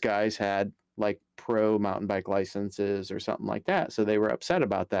of those guys had like pro mountain bike licenses or something like that. So they were upset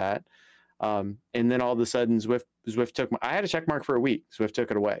about that. And then all of a sudden Zwift took I had a check mark for a week. Zwift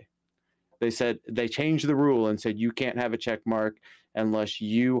took it away. They said they changed the rule and said you can't have a check mark unless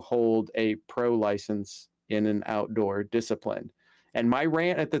you hold a pro license in an outdoor discipline. And my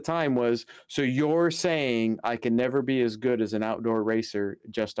rant at the time was, so you're saying I can never be as good as an outdoor racer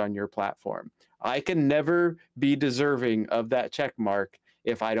just on your platform. I can never be deserving of that check mark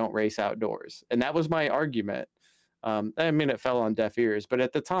if I don't race outdoors. And that was my argument. I mean, it fell on deaf ears, but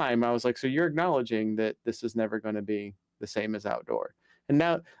at the time I was like, so you're acknowledging that this is never going to be the same as outdoor. And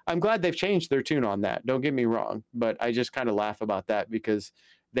now I'm glad they've changed their tune on that. Don't get me wrong, but I just kind of laugh about that because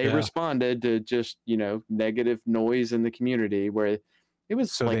they responded to just, you know, negative noise in the community where it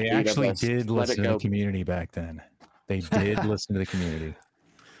was. So like they actually did listen to the community back then. They did listen to the community.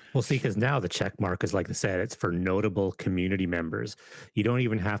 Well, see, because now the check mark is, like I said, it's for notable community members. You don't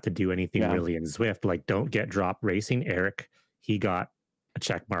even have to do anything really in Zwift. Like, don't get drop racing. Eric, he got a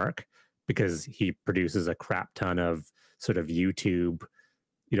check mark because he produces a crap ton of sort of YouTube,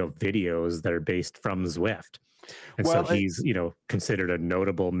 you know, videos that are based from Zwift. And so he's, you know, considered a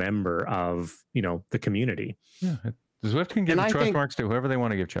notable member of, you know, the community. Yeah. Zwift can give check marks to whoever they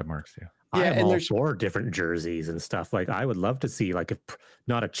want to give check marks to. Yeah, I'm all for different jerseys and stuff. Like, I would love to see, like, if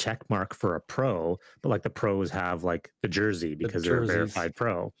not a check mark for a pro, but like the pros have like the jersey because they're a verified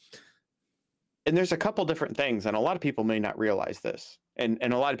pro. And there's a couple different things, and a lot of people may not realize this, and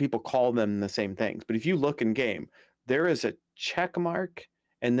a lot of people call them the same things. But if you look in game, there is a check mark,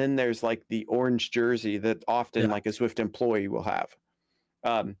 and then there's like the orange jersey that often like a Zwift employee will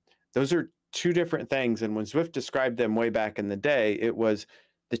have. Those are two different things. And when Zwift described them way back in the day, it was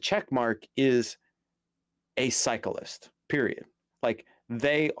the check mark is a cyclist, period. Like,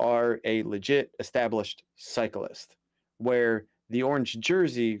 they are a legit established cyclist, where the orange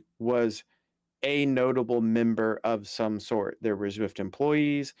jersey was a notable member of some sort. There were Zwift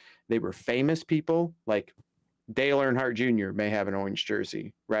employees. They were famous people, like Dale Earnhardt Jr. may have an orange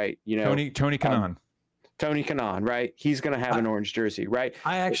jersey, right? You know, Tony Kanaan. Tony Kanaan, right? He's going to have an orange jersey, right?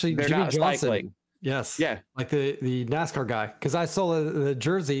 I actually, they're Jimmy not Johnson. cycling. Yes. Yeah. Like the NASCAR guy. Because I saw the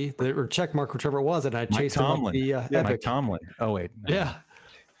jersey, or check mark, whichever it was, and I chased him up the Epic. Mike Tomlin. Oh, wait. No. Yeah.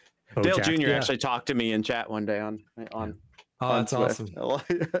 Dale Jr. actually talked to me in chat one day on oh, that's Zwift.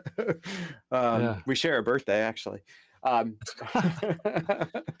 Awesome. We share a birthday, actually. Not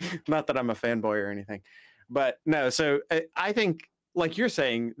that I'm a fanboy or anything, but no. So I think, like you're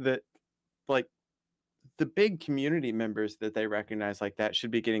saying, that like the big community members that they recognize like that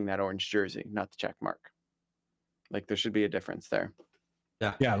should be getting that orange jersey, not the check mark. Like, there should be a difference there.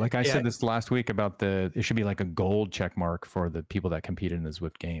 Yeah. Like I said this last week about it should be like a gold check mark for the people that competed in the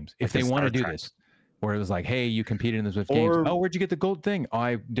Zwift games. If they want to do this, where it was like, hey, you competed in the Zwift games. Oh, where'd you get the gold thing? Oh,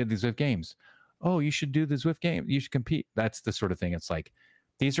 I did the Zwift games. Oh, you should do the Zwift game. You should compete. That's the sort of thing. It's like,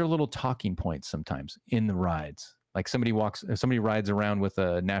 these are little talking points sometimes in the rides. Like somebody rides around with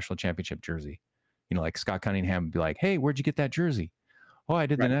a national championship jersey. You know, like Scott Cunningham would be like, "Hey, where'd you get that jersey?" "Oh, I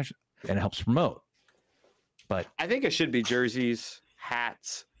did the national," and it helps promote. But I think it should be jerseys,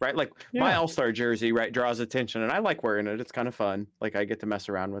 hats, right? Like my All-Star jersey, right, draws attention, and I like wearing it. It's kind of fun. Like I get to mess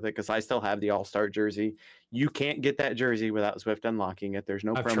around with it because I still have the All-Star jersey. You can't get that jersey without Zwift unlocking it. There's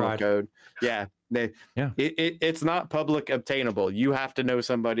no promo code. Yeah, it's not public obtainable. You have to know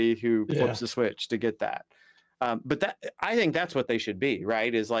somebody who flips the switch to get that. But I think that's what they should be,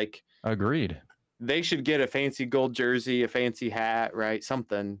 right? Is like agreed. They should get a fancy gold jersey, a fancy hat, right?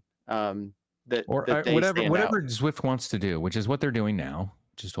 Something. Whatever Zwift wants to do, which is what they're doing now,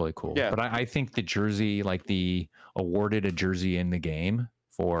 which is totally cool. Yeah. But I think the jersey, like the awarded a jersey in the game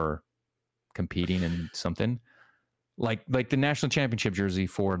for competing in something, like the national championship jersey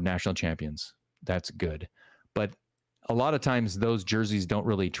for national champions, that's good. But a lot of times those jerseys don't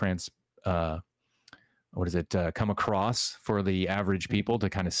really come across for the average people to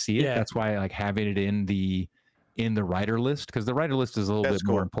kind of see it. That's why I like having it in the rider list, because the rider list is a little bit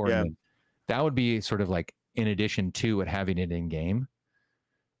more important. Yeah. That would be sort of like in addition to it having it in game,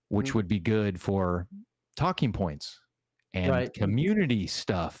 which would be good for talking points and community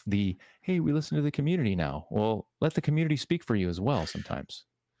stuff. Hey, we listen to the community now. Well, let the community speak for you as well sometimes.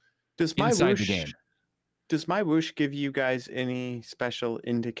 Does MyWhoosh give you guys any special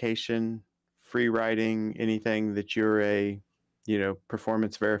indication, free riding, anything that you're a,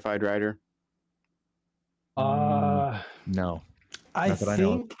 performance verified rider? No. I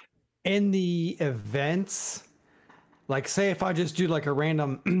think in the events, like say if I just do like a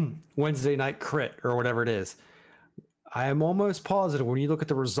random Wednesday night crit or whatever it is, I am almost positive when you look at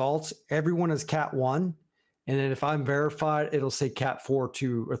the results, everyone is Cat 1. And then if I'm verified, it'll say Cat 4,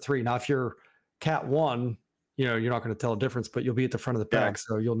 2, or 3. Now, if you're Cat 1, you're not going to tell a difference, but you'll be at the front of the pack,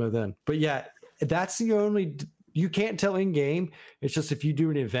 so you'll know then. But yeah, that's the only, you can't tell in game. It's just if you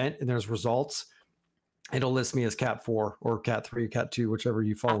do an event and there's results, it'll list me as Cat 4 or Cat 3, Cat 2, whichever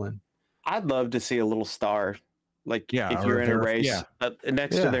you fall in. I'd love to see a little star, like if you're in a race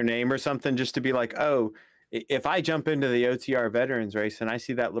next to their name or something, just to be like, oh, if I jump into the OTR veterans race and I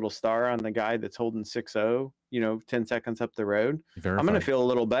see that little star on the guy that's holding 6-0, 10 seconds up the road, I'm going to feel a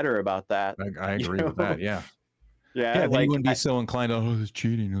little better about that. I agree with that. Yeah. Yeah. Like, you wouldn't be so inclined, oh, this is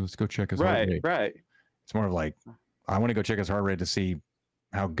cheating. Let's go check his heart rate. Right. It's more of like, I want to go check his heart rate to see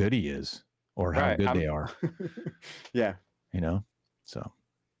how good he is or how good they are. Yeah. So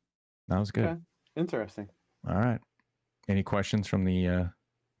that was good. Okay. Interesting. All right. Any questions from the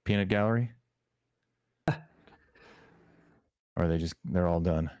peanut gallery? Or they're all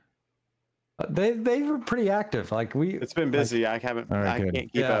done? They were pretty active. It's been busy. I can't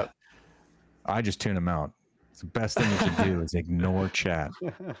keep up. I just tune them out. It's the best thing you can do is ignore chat.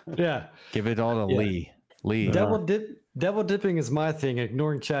 Yeah. Give it all to Lee. Double dipping is my thing.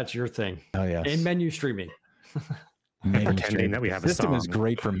 Ignoring chat's your thing. Oh yeah. And menu streaming. Pretending that we have a system song. is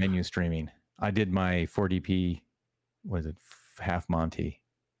great for menu streaming. I did my 4DP, half Monty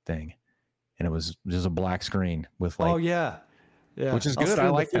thing, and it was just a black screen with like. Oh yeah. Yeah. Which is good. I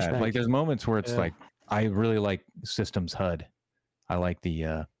like that. Like there's moments where it's like I really like systems HUD. I like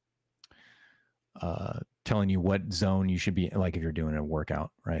the telling you what zone you should be like if you're doing a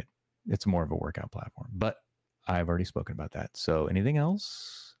workout, right? It's more of a workout platform. But I've already spoken about that. So anything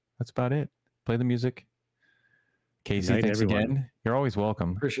else? That's about it. Play the music. Casey, thanks again. You're always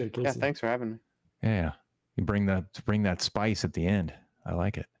welcome. Appreciate it, Casey. Yeah, thanks for having me. Yeah. You bring that spice at the end. I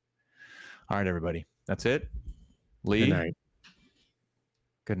like it. All right, everybody. That's it. Lee. Good night.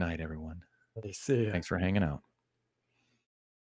 Good night, everyone. See ya. Thanks for hanging out.